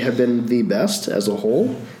would say, have been the best as a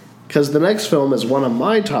whole. Because the next film is one of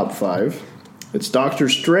my top 5. It's Doctor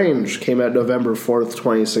Strange, came out November 4th,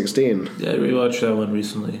 2016. Yeah, I rewatched that one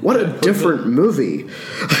recently. What a different movie.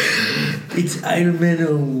 It's Iron Man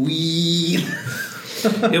on wheel.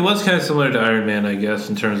 It was kind of similar to Iron Man, I guess,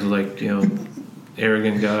 in terms of, like,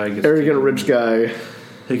 arrogant guy. Arrogant rich guy.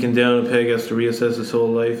 Taken down a peg, has to reassess his whole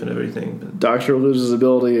life and everything. But Doctor loses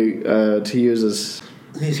ability to use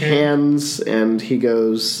his hands, and he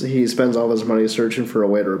spends all his money searching for a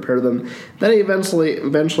way to repair them. Then he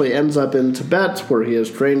eventually ends up in Tibet, where he is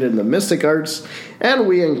trained in the mystic arts, and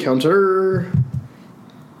we encounter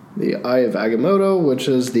the Eye of Agamotto, which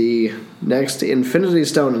is the next Infinity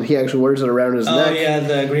Stone, and he actually wears it around his neck. Oh, yeah,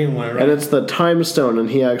 the green one, right? And it's the Time Stone, and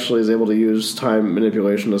he actually is able to use time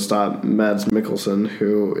manipulation to stop Mads Mikkelsen,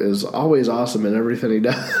 who is always awesome in everything he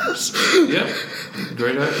does. yeah,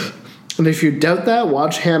 great actor. And if you doubt that,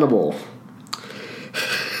 watch Hannibal.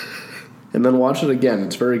 And then watch it again.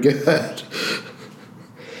 It's very good.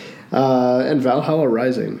 And Valhalla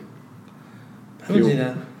Rising. I haven't seen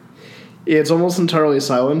that. It's almost entirely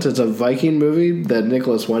silent. It's a Viking movie that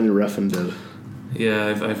Nicholas Winding Refn did. Yeah,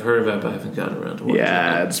 I've heard of that, but I haven't gotten around to watching it.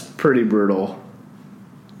 Yeah, it's pretty brutal.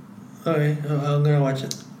 Okay, I'm gonna watch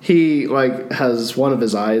it. He, like, has one of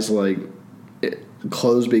his eyes, like,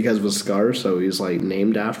 closed because of a scar, so he's, like,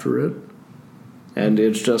 named after it. And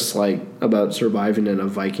it's just, like, about surviving in a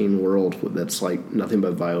Viking world that's, like, nothing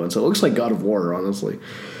but violence. It looks like God of War, honestly.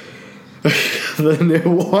 The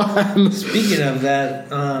new one. Speaking of that,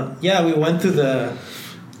 we went to the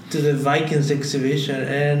Vikings exhibition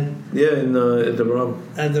and at the ROM.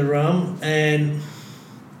 At the ROM, and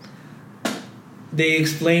they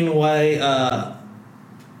explain why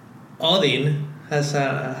Odin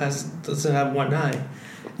doesn't have one eye.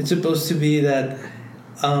 It's supposed to be that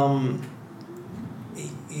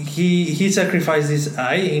he sacrificed his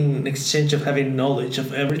eye in exchange of having knowledge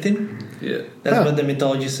of everything. Yeah, that's what the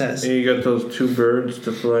mythology says. And you got those 2 birds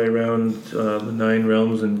to fly around the 9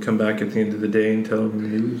 realms and come back at the end of the day and tell them the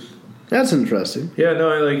news. That's interesting. Yeah,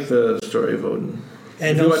 no, I like the story of Odin.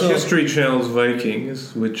 And if you also, watch History Channel's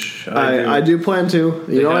Vikings, which I do plan to.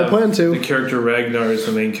 I plan to. The character Ragnar is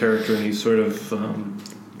the main character, and he's sort of. I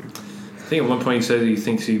think at one point he said he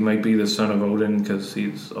thinks he might be the son of Odin because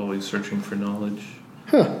he's always searching for knowledge.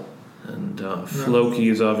 Huh. And Floki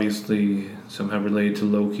is obviously somehow related to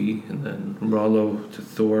Loki, and then Rollo to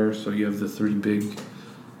Thor. So you have the 3 big.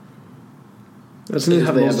 That's neat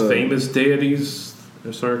how they have most famous deities.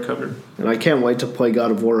 They're sort of covered. And I can't wait to play God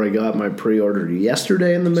of War. I got my pre-order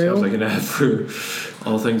yesterday in the mail. Sounds like an ad for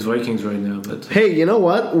all things Vikings right now. But hey, you know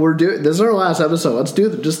what? This is our last episode. Let's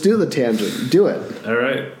just do the tangent. Do it. All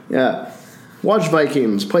right. Yeah. Watch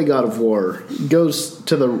Vikings. Play God of War. Goes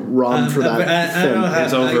to the ROM for that. I don't know how,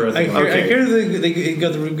 it's over. I hear they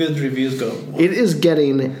got good reviews go. It is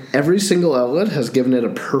getting, every single outlet has given it a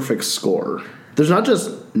perfect score. There's not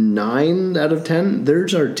just 9 out of 10.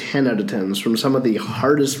 There's our 10 out of 10s from some of the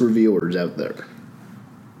hardest reviewers out there.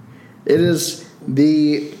 It is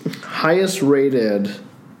the highest rated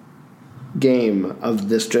game of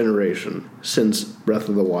this generation since Breath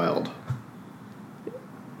of the Wild.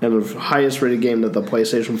 And the highest rated game that the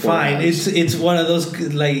PlayStation 4 Fine, has. it's one of those,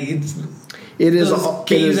 like, it's... It is those all,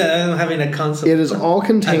 games it is, that I don't have in a console. It is all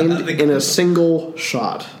contained in a single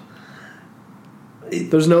shot.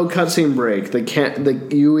 There's no cutscene break.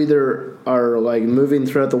 You either are like moving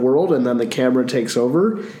throughout the world and then the camera takes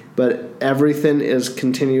over, but everything is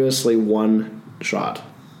continuously one shot.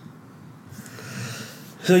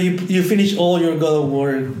 So you finish all your God of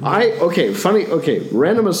War.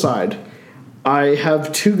 Random aside. I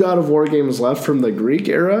have 2 God of War games left from the Greek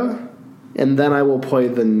era, and then I will play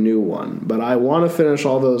the new one. But I want to finish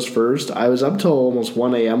all those first. I was up till almost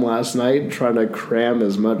 1 a.m. last night trying to cram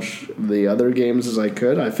as much of the other games as I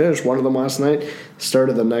could. I finished one of them last night,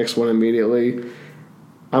 started the next one immediately.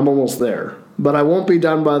 I'm almost there. But I won't be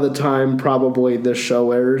done by the time probably this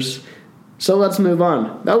show airs. So let's move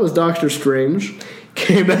on. That was Doctor Strange.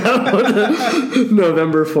 Came out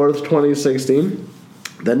November 4th, 2016.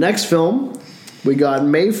 The next film we got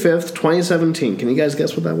May 5th, 2017. Can you guys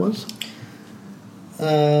guess what that was?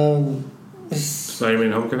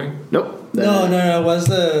 Spider-Man Homecoming? Nope. No. It was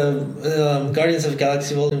the Guardians of the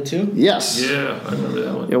Galaxy Volume 2. Yes. Yeah, I remember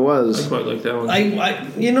that one. It was. I quite like that one.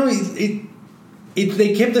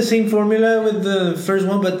 They kept the same formula with the first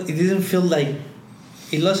one, but it didn't feel like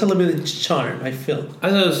it lost a little bit of charm, I feel. I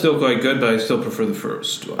thought it was still quite good, but I still prefer the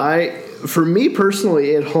first one. For me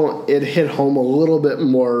personally, it hit home a little bit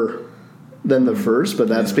more than the first, but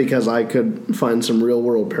that's because I could find some real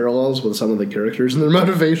world parallels with some of the characters and their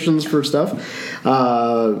motivations for stuff.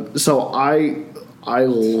 So I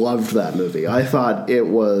loved that movie. I thought it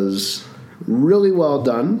was really well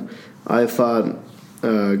done. I thought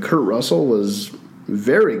Kurt Russell was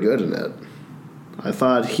very good in it. I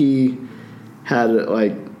thought he had,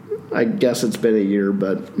 like, I guess it's been a year,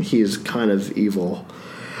 but he's kind of evil.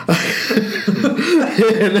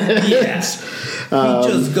 Yes. He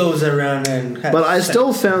just goes around and has But I sex.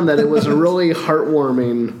 still found that it was a really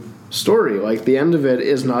heartwarming story. Like, the end of it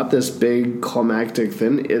is not this big climactic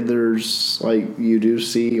thing. There's, like, you do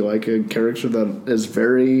see, like, a character that is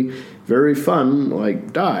very, very fun,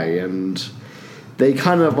 like, die. And they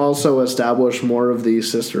kind of also establish more of the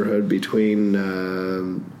sisterhood between,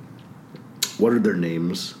 what are their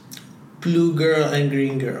names? Blue girl and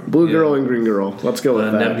green girl. Blue girl and green girl. Let's go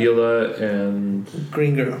with that. Nebula and...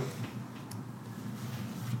 Green girl.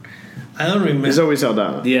 I don't remember. Zoe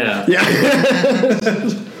Saldana. Yeah. Yeah.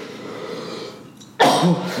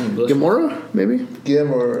 Gamora, maybe?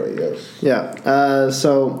 Gamora, yes. Yeah.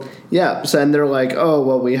 So and they're like, oh,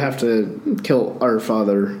 well, we have to kill our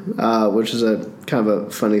father, which is a kind of a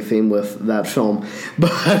funny theme with that film.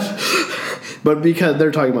 But because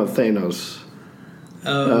they're talking about Thanos,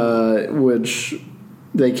 which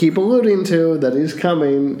they keep alluding to, that he's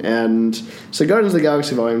coming. And so Guardians of the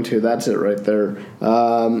Galaxy Volume 2, that's it right there.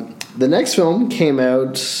 The next film came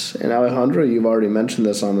out, and Alejandro, you've already mentioned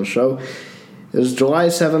this on the show. It was July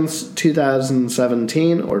 7th,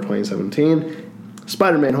 2017, or 2017,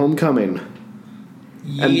 Spider-Man Homecoming.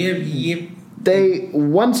 Yep. They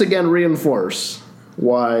once again reinforce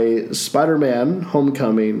why Spider-Man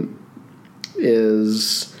Homecoming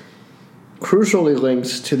is crucially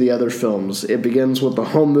linked to the other films. It begins with the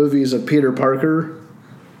home movies of Peter Parker.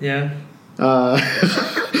 Yeah.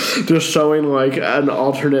 Just showing, like, an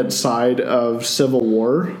alternate side of Civil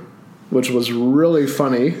War, which was really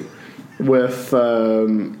funny. With, But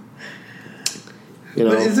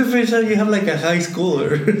it's the first time you have, like, a high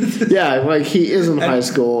schooler. Yeah, like, he is in high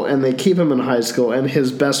school, and they keep him in high school, and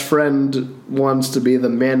his best friend wants to be the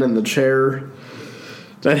man in the chair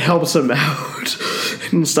that helps him out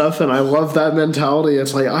and stuff, and I love that mentality.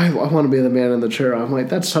 It's like, I want to be the man in the chair. I'm like,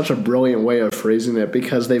 that's such a brilliant way of phrasing it,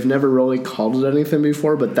 because they've never really called it anything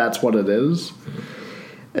before, but that's what it is.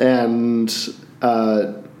 And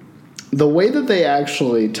the way that they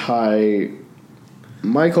actually tie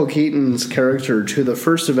Michael Keaton's character to the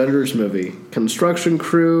first Avengers movie, construction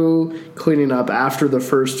crew, cleaning up after the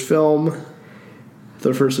first film,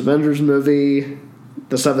 the first Avengers movie,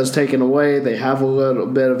 the stuff that's taken away, they have a little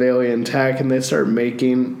bit of alien tech, and they start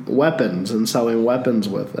making weapons and selling weapons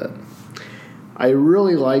with it. I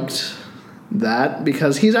really liked that,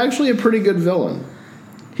 because he's actually a pretty good villain.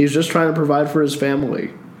 He's just trying to provide for his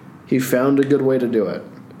family. He found a good way to do it.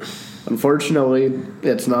 Unfortunately,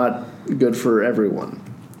 it's not good for everyone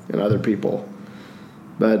and other people.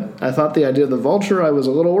 But I thought the idea of the Vulture I was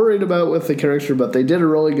a little worried about with the character, but they did a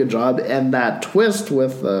really good job. And that twist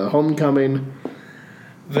with Homecoming,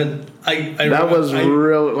 But I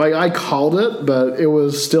real. Like, I called it, but it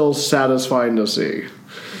was still satisfying to see.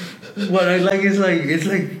 What I like is, like, it's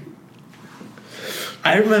like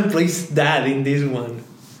Iron Man plays dad in this one.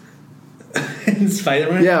 In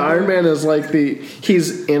Spider-Man. Yeah, Iron Man is like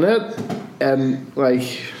he's in it, and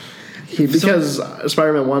like because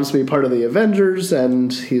Spider-Man wants to be part of the Avengers,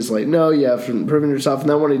 and he's like, no, you have to prove yourself. And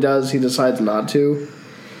then when he does, he decides not to,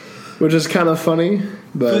 which is kind of funny.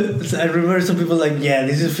 But I remember some people like, yeah,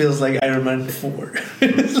 this feels like Iron Man 4.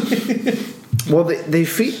 Well,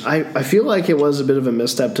 I feel like it was a bit of a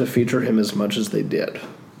misstep to feature him as much as they did,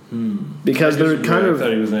 because they're kind of. I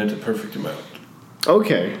thought he was in it a perfect amount.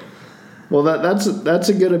 Okay, well that's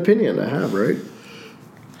a good opinion to have, right?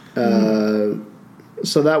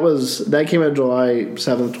 So that came out July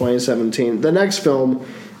 7th, 2017. The next film,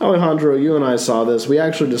 Alejandro, you and I saw this. We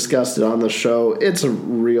actually discussed it on the show. It's a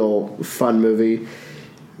real fun movie.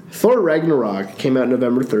 Thor Ragnarok came out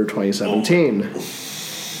November 3rd, 2017.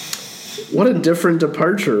 What a different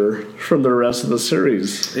departure from the rest of the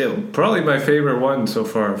series. Yeah, probably my favorite one so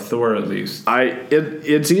far, of Thor at least.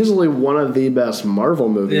 It's easily one of the best Marvel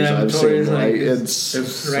movies I've seen. Like, it's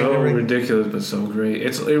so ridiculous but so great.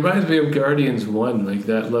 It reminds me of Guardians 1, like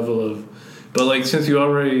that level of. But like, since you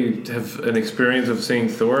already have an experience of seeing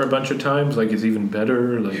Thor a bunch of times, like, it's even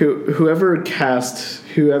better. Like, whoever's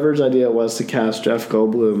idea it was to cast Jeff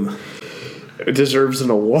Goldblum deserves an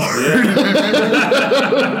award. Yeah.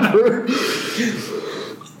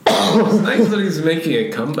 It's nice that he's making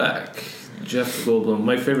a comeback. Jeff Goldblum,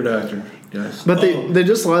 my favorite actor. Yes. But they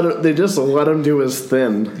just let him do his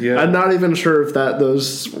thing. Yeah. I'm not even sure if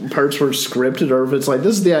those parts were scripted or if it's like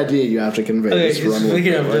this is the idea you have to convey. Okay, Just run with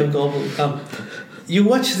speaking it, of right? Jeff Goldblum, you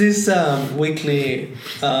watch this weekly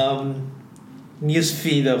news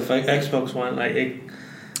feed of Xbox One, like.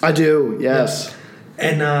 I do, yes.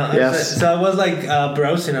 And Yes. so I was like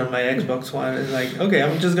browsing on my Xbox One. It's like, okay,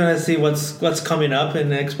 I'm just gonna see what's coming up in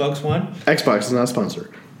Xbox One. Xbox is not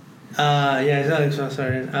sponsored. Yeah, it's not Xbox,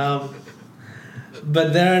 sorry.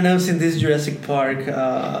 But they're announcing this Jurassic Park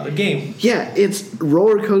game. Yeah, it's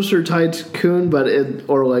Roller Coaster Tycoon,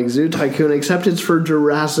 or like Zoo Tycoon, except it's for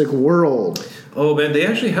Jurassic World. Oh man, they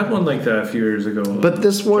actually had one like that a few years ago. But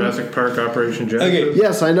this one, Jurassic Park Operation Genesis. Okay.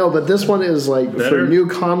 yes, I know, but this one is like Better? for new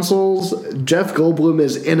consoles. Jeff Goldblum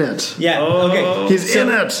is in it. Yeah, Oh. okay. He's in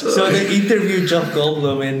it. So they interviewed Jeff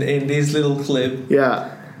Goldblum in this little clip.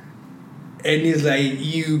 Yeah, And he's like,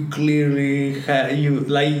 you clearly,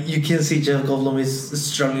 you can see Jeff Goldblum is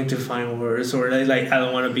struggling to find words, or like I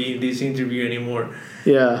don't want to be in this interview anymore.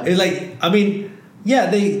 yeah, It's like, I mean, yeah,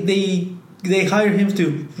 they hired him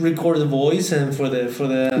to record the voice and for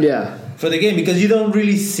the game, because you don't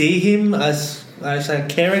really see him as a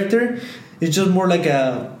character. It's just more like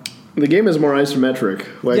a. The game is more isometric,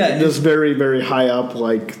 like Yeah, just very, very high up,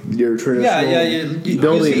 like your traditional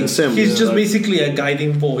building you see, sim. He's just basically a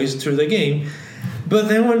guiding voice through the game. But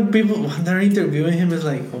then when they're interviewing him, it's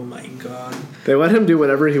like, oh my god. They let him do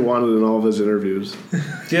whatever he wanted in all of his interviews.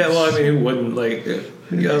 Yeah, well, I mean, who wouldn't? Like,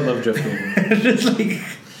 yeah, I love Jeff Goldblum. It's like,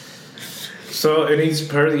 So, and he's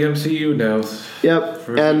part of the MCU now. yep.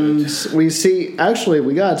 And we see, actually,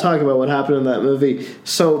 we got to talk about what happened in that movie.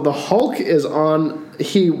 So the Hulk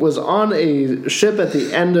he was on a ship at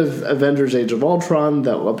the end of Avengers Age of Ultron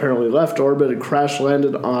that apparently left orbit and crash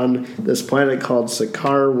landed on this planet called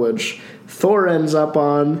Sakaar, which Thor ends up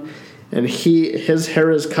on. And his hair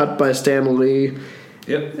is cut by Stan Lee.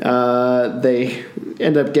 Yep. They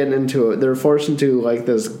end up getting into it. They're forced into like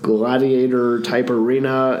this gladiator type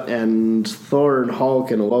arena, and Thor and Hulk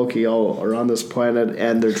and Loki all are on this planet,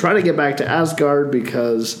 and they're trying to get back to Asgard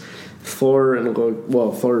because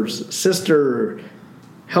Thor's sister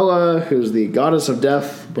Hela, who's the goddess of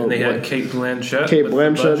death, And they had Kate Blanchett. Kate with the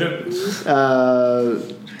Blanchett.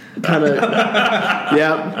 budget. Kind of,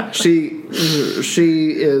 yeah. She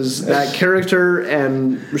is that character,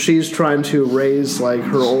 and she's trying to raise like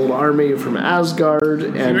her old army from Asgard, He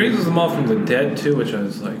and raises them all from the dead too, which I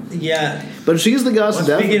was like, yeah. but she's the goddess of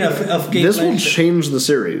death. Speaking of Kate This will Blanchett. change the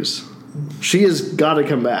series. She has got to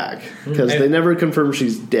come back because they never confirm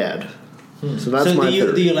she's dead. So that's So my do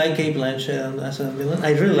you theory. like Kate Blanchett as a villain?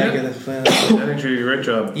 I really like it as a I think she did a great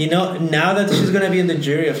job. You know, now that she's gonna be in the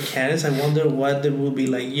jury of Candace, I wonder what there will be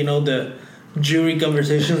like. You know, the jury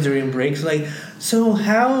conversations during breaks. Like, so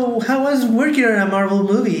how was working on a Marvel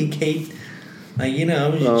movie, Kate? Like, you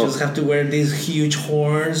know, you just have to wear these huge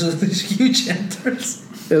horns, these huge antlers.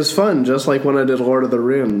 It was fun, just like when I did Lord of the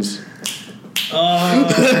Rings.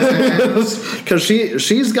 Oh, Because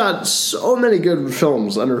she's got so many good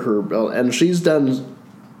films under her belt, and she's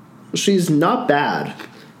not bad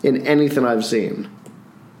in anything I've seen.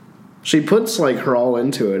 She puts like her all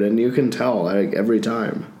into it, and you can tell like every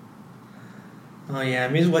time. oh yeah, I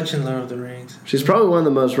miss watching Lord of the Rings. She's probably one of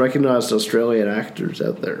the most recognized Australian actors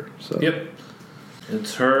out there. So Yep.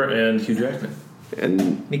 It's her and Hugh Jackman.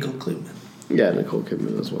 and Nicole Kidman. yeah, Nicole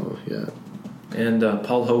Kidman as well. Yeah, And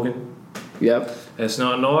Paul Hogan. yep, That's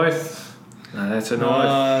not north. That's a north.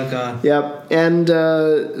 Oh god. yep. And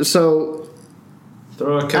so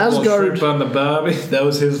Throw a couple Asgard- of shrimp on the barbie. That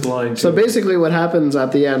was his line. So too. basically, what happens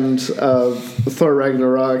at the end of Thor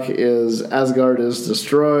Ragnarok is Asgard is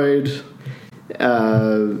destroyed.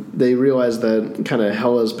 They realize that kind of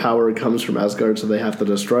Hela's power comes from Asgard, so they have to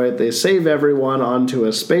destroy it. They save everyone onto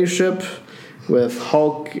a spaceship with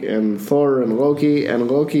Hulk and Thor and Loki. And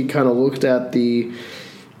Loki kind of looked at the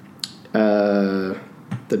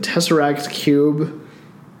Tesseract cube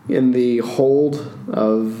in the hold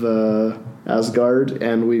of Asgard,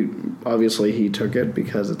 and he took it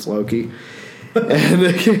because it's Loki.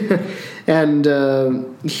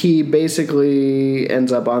 and he basically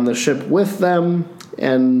ends up on the ship with them,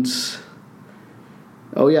 and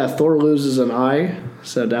Thor loses an eye,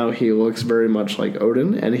 so now he looks very much like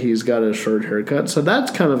Odin, and he's got a short haircut, so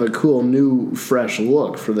that's kind of a cool new fresh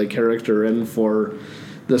look for the character and for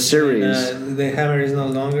the series. The hammer is no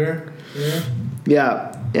longer.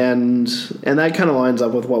 Yeah, and that kind of lines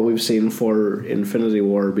up with what we've seen for Infinity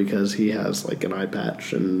War, because he has like an eye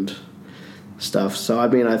patch and stuff. So, I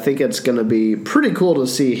mean, I think it's going to be pretty cool to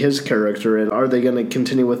see his character, and are they going to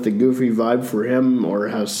continue with the goofy vibe for him, or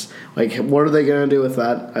what are they going to do with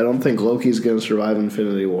that? I don't think Loki's going to survive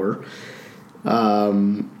Infinity War.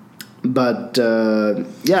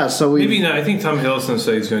 Yeah, so we... Maybe not. I think Tom Hiddleston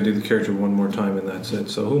said he's going to do the character one more time, and that's it.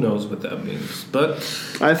 So who knows what that means. But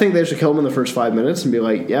I think they should kill him in the first 5 minutes and be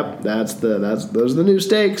like, yep, those are the new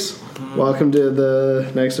stakes. Welcome to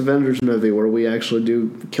the next Avengers movie where we actually do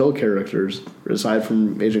kill characters, aside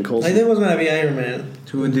from Agent Coulson. I think it was going to be Iron Man.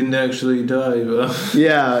 who didn't actually die. But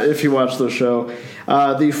Yeah, if you watch the show.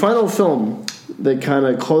 The final film that kind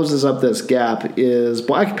of closes up this gap is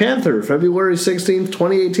Black Panther, February 16th,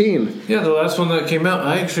 2018. yeah, the last one that came out,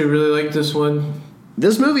 I actually really liked this one.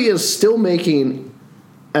 This movie is still making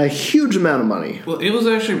a huge amount of money. Well, it was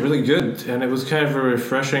actually really good, and it was kind of a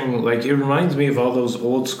refreshing, like, it reminds me of all those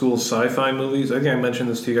old school sci-fi movies. I think I mentioned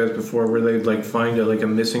this to you guys before, where they'd, like, find a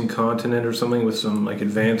missing continent or something with some, like,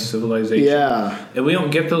 advanced civilization. Yeah. And we don't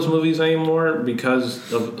get those movies anymore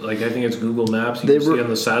because of, like, I think it's Google Maps. You can see on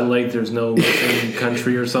the satellite there's no missing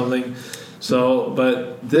country or something. So,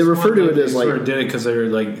 but this they refer to it as, sort like... of did it because they're,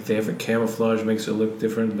 like, they have a camouflage, makes it look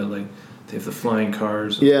different, but, like, they have the flying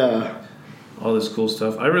cars. Yeah. All this cool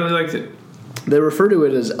stuff. I really liked it. They refer to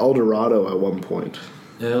it as El Dorado at one point.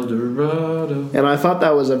 El Dorado. And I thought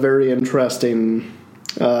that was a very interesting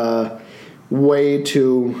way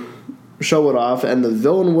to show it off. And the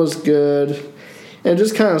villain was good. And it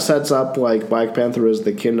just kind of sets up like Black Panther is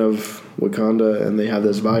the king of Wakanda and they have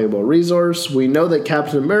this valuable resource. We know that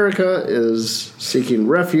Captain America is seeking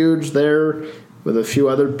refuge there with a few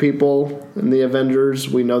other people in the Avengers.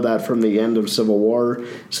 We know that from the end of Civil War.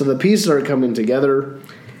 So the pieces are coming together.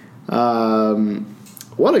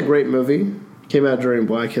 What a great movie. Came out during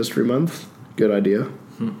Black History Month. Good idea.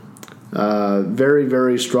 Very,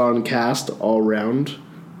 very strong cast all around.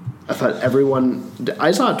 I thought everyone... I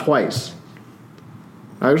saw it twice.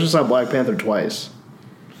 I actually saw Black Panther twice,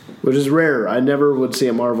 which is rare. I never would see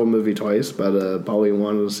a Marvel movie twice, but Pauline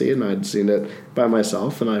wanted to see it, and I'd seen it by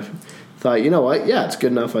myself, and I thought, you know what, yeah, it's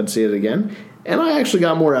good enough, I'd see it again. And I actually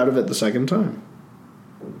got more out of it the second time.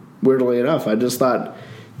 Weirdly enough, I just thought,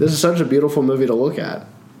 this is such a beautiful movie to look at.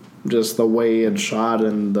 Just the way it's shot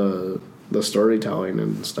and the storytelling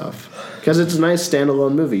and stuff. Because it's a nice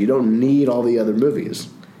standalone movie. You don't need all the other movies.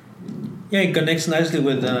 Yeah, it connects nicely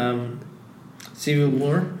with Civil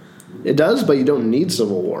War. It does, but you don't need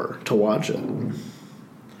Civil War to watch it.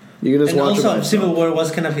 You can just watch it by also, Civil War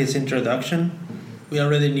was kind of his introduction. We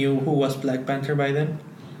already knew who was Black Panther by then.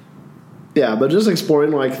 Yeah, but just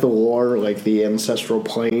exploring like the lore, like the ancestral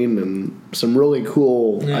plane, and some really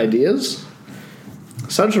cool ideas.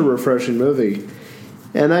 Such a refreshing movie.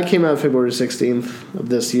 And that came out February 16th of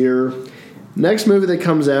this year. Next movie that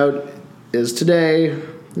comes out is today.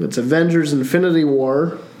 It's Avengers Infinity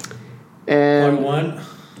War. And Part 1?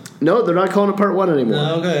 No, they're not calling it Part 1 anymore.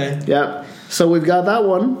 No, okay. Yeah. So we've got that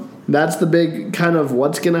one. That's the big kind of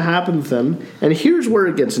what's going to happen thing. And here's where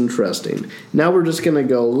it gets interesting. Now we're just going to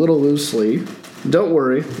go a little loosely. Don't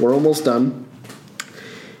worry, we're almost done.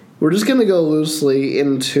 We're just going to go loosely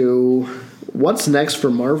into what's next for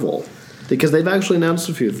Marvel. Because they've actually announced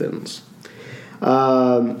a few things.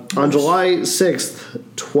 On July 6th,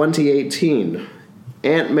 2018,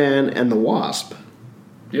 Ant-Man and the Wasp.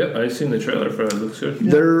 Yep, I've seen the trailer for it. It looks good.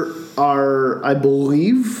 There are, I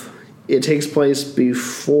believe, it takes place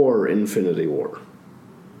before Infinity War.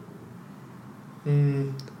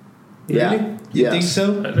 Really? Yeah. You Yes. think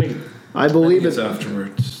so? I believe it's it's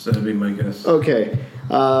afterwards. That'd be my guess. okay.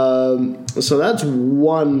 So that's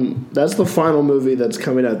one. That's the final movie that's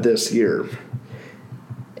coming out this year,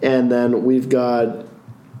 and then we've got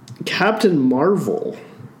Captain Marvel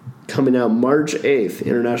coming out March 8th,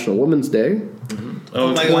 International Women's Day.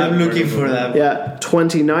 Oh my god, I'm looking for that. Yeah,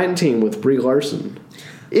 2019 with Brie Larson.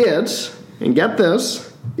 It, and get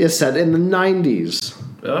this, is set in the 90s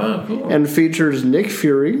Oh, cool. and features Nick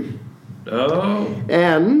Fury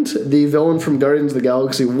and the villain from Guardians of the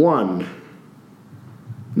Galaxy 1.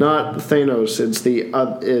 Not Thanos.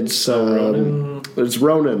 It's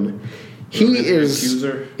Ronan. He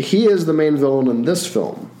is the main villain in this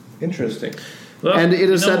film. Interesting. Well, And it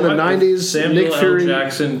is set in the 90s. Samuel Nick L. Fury.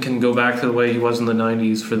 Jackson can go back to the way he was in the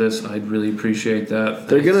 90s for this. I'd really appreciate that.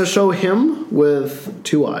 They're gonna show him with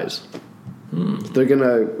two eyes. They're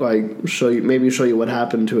gonna show you what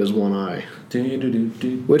happened to his one eye,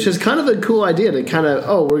 which is kind of a cool idea to kind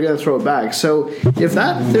of we're gonna throw it back. So if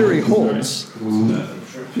that theory holds,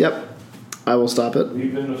 yep. I will stop it.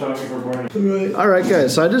 We've been talking for more. Right. All right,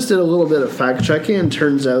 guys. So I just did a little bit of fact checking, and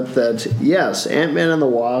turns out that yes, Ant-Man and the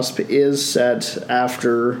Wasp is set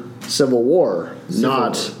after Civil War,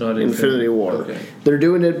 not Infinity War. Okay. They're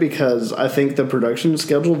doing it because I think the production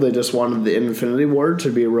schedule, they just wanted the Infinity War to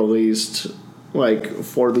be released like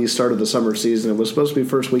for the start of the summer season. It was supposed to be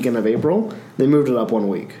first weekend of April. They moved it up 1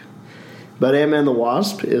 week. But Ant-Man and the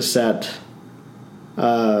Wasp is set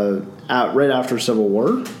right after Civil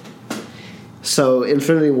War. So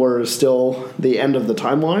Infinity War is still the end of the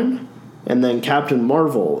timeline, and then Captain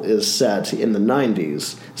Marvel is set in the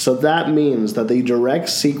 90s. So that means that the direct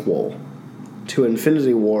sequel to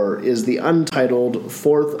Infinity War is the untitled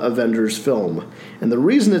fourth Avengers film. And the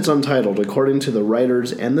reason it's untitled, according to the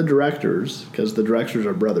writers and the directors, because the directors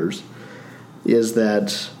are brothers, is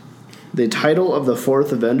that the title of the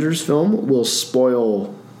fourth Avengers film will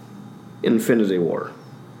spoil Infinity War.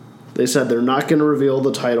 They said they're not going to reveal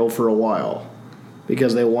the title for a while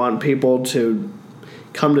because they want people to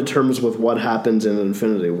come to terms with what happens in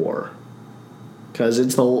Infinity War. Because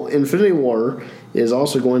Infinity War is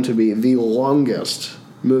also going to be the longest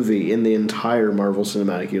movie in the entire Marvel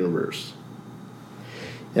Cinematic Universe.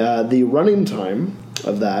 The running time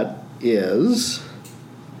of that is...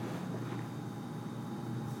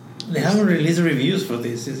 They haven't released reviews for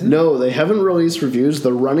this, isn't it? No, they haven't released reviews.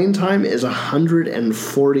 The running time is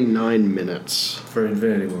 149 minutes. For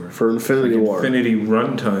Infinity War. For Infinity War. Infinity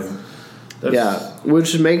runtime. Yeah,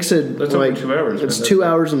 which makes it that's like... over 2 hours. It's 2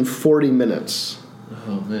 hours and 40 minutes.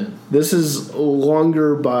 Oh, man. This is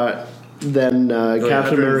longer than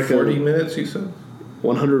Captain America. 40 minutes, you said?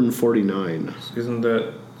 149. Isn't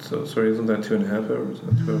that 2.5 hours? 2 hours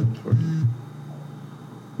and 40.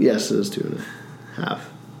 Yes, it is 2.5.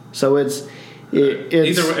 So it's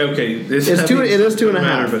either way, okay. It is 2.5. It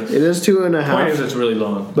is 2.5. The point is, it's really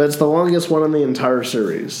long. But it's the longest one in the entire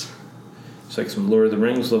series. It's like some Lord of the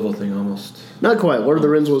Rings level thing almost. Not quite. Lord of the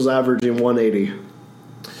Rings was averaging 180.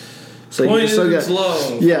 So point is, it's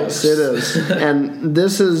long. Yes, folks. it is. And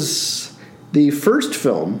this is the first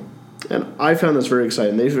film, and I found this very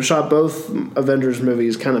exciting. They shot both Avengers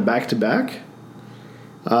movies kind of back to back.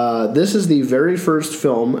 This is the very first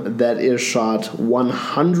film that is shot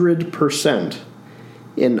 100%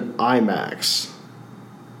 in IMAX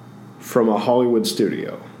from a Hollywood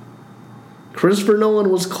studio. Christopher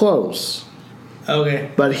Nolan was close.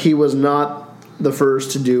 Okay. But he was not the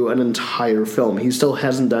first to do an entire film. He still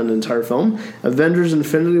hasn't done an entire film. Avengers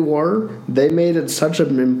Infinity War, they made it such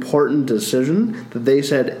an important decision that they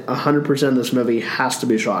said 100% of this movie has to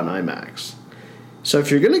be shot in IMAX. So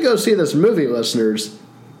if you're going to go see this movie, listeners,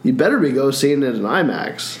 you better be seeing it in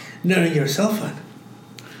IMAX. No, your cell phone.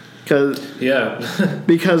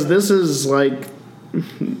 Because this is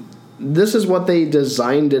what they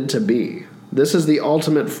designed it to be. This is the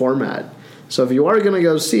ultimate format. So if you are going to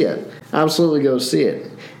go see it, absolutely go see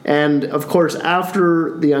it. And, of course,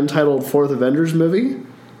 after the untitled fourth Avengers movie,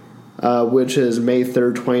 which is May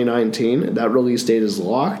 3rd, 2019, that release date is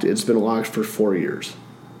locked. It's been locked for 4 years.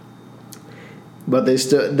 But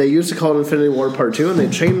they used to call it Infinity War Part 2, and they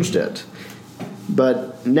changed it.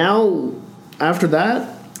 But now, after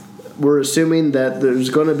that, we're assuming that there's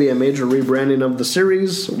going to be a major rebranding of the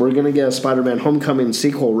series. We're going to get a Spider-Man Homecoming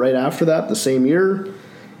sequel right after that, the same year.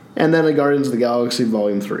 And then a Guardians of the Galaxy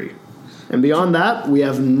Volume 3. And beyond that, we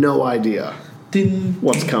have no idea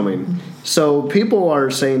what's coming. So people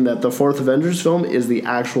are saying that the fourth Avengers film is the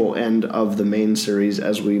actual end of the main series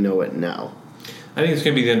as we know it now. I think it's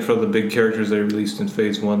going to be the end for the big characters they released in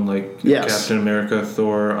Phase 1, like Captain America,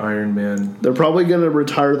 Thor, Iron Man. They're probably going to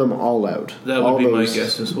retire them all out. That would be my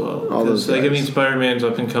guess as well. Spider-Man's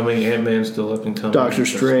up and coming, Ant-Man's still up and coming. Doctor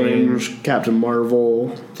Strange, Captain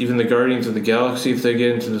Marvel. Even the Guardians of the Galaxy, if they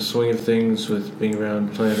get into the swing of things with being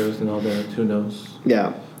around planet Earth and all that, who knows?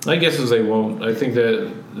 Yeah. My guess is they won't. I think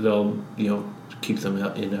that they'll, keep them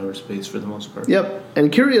out in outer space for the most part. Yep.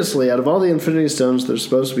 And curiously, out of all the Infinity Stones, there's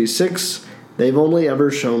supposed to be 6. They've only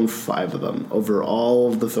ever shown 5 of them over all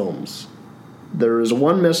of the films. There is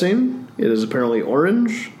one missing. It is apparently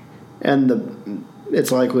orange, and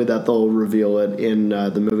it's likely that they'll reveal it in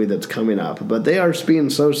the movie that's coming up. But they are being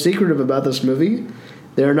so secretive about this movie,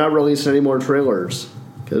 they are not releasing any more trailers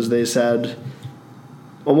because they said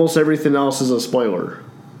almost everything else is a spoiler.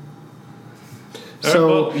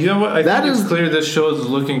 So well, you know what? I think it's clear this show is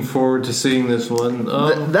looking forward to seeing this one.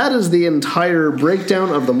 That is the entire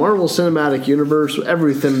breakdown of the Marvel Cinematic Universe,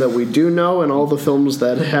 everything that we do know, and all the films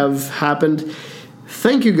that have happened.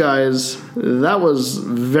 Thank you, guys. That was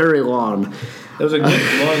very long. It was a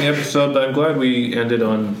good long episode, but I'm glad we ended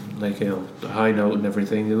on a high note and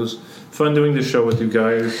everything. It was fun doing the show with you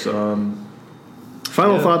guys.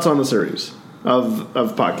 Final thoughts on the series of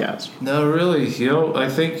podcasts. No, really. I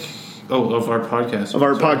think. Oh, of our podcast. Of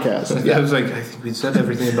our podcast. Yeah. I was like, I think we said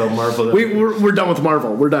everything about Marvel. We're done with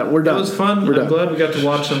Marvel. We're done. It was fun. I'm glad we got to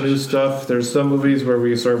watch some new stuff. There's some movies where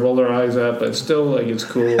we sort of roll our eyes at, but still, like, it's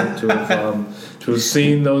cool to have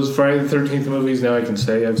seen those Friday the 13th movies. Now I can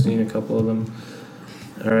say I've seen a couple of them.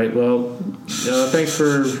 All right. Well, thanks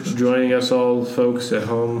for joining us all, folks at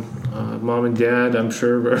home. Mom and Dad, I'm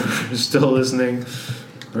sure, are still listening.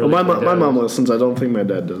 Well, my mom listens. I don't think my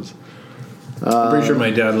dad does. I'm pretty sure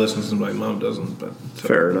my dad listens and my mom doesn't. But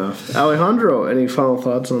fair enough. Alejandro, any final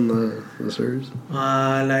thoughts on the series?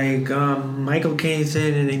 Michael Caine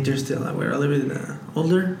said in Interstellar, we're a little bit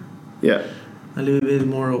older. Yeah. A little bit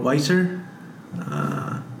more wiser.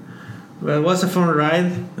 But it was a fun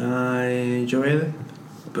ride. I enjoyed it.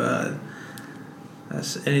 But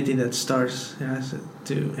as anything that starts has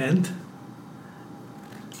to end.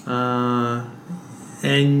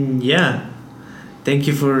 And yeah, thank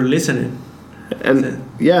you for listening. And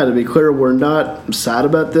yeah, to be clear, we're not sad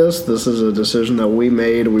about this. This is a decision that we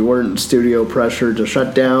made. We weren't studio pressured to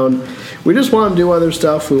shut down. We just want to do other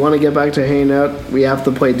stuff. We want to get back to hanging out. We have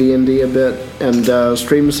to play D&D a bit and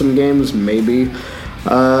stream some games, maybe.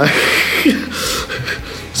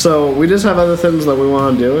 So we just have other things that we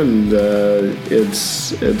want to do, and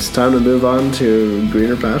it's time to move on to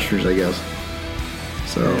greener pastures, I guess.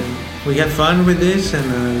 So we had fun with this,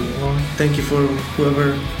 and thank you for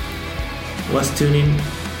whoever was tuning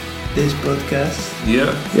this podcast.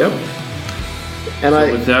 Yeah. Yep. And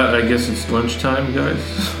so with that, I guess it's lunchtime, guys.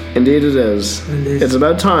 Indeed it is. It's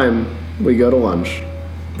about time we go to lunch.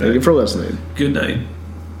 Thank you for listening. Good night.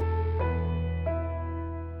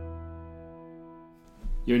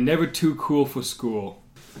 You're never too cool for school.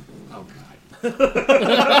 Oh,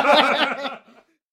 God.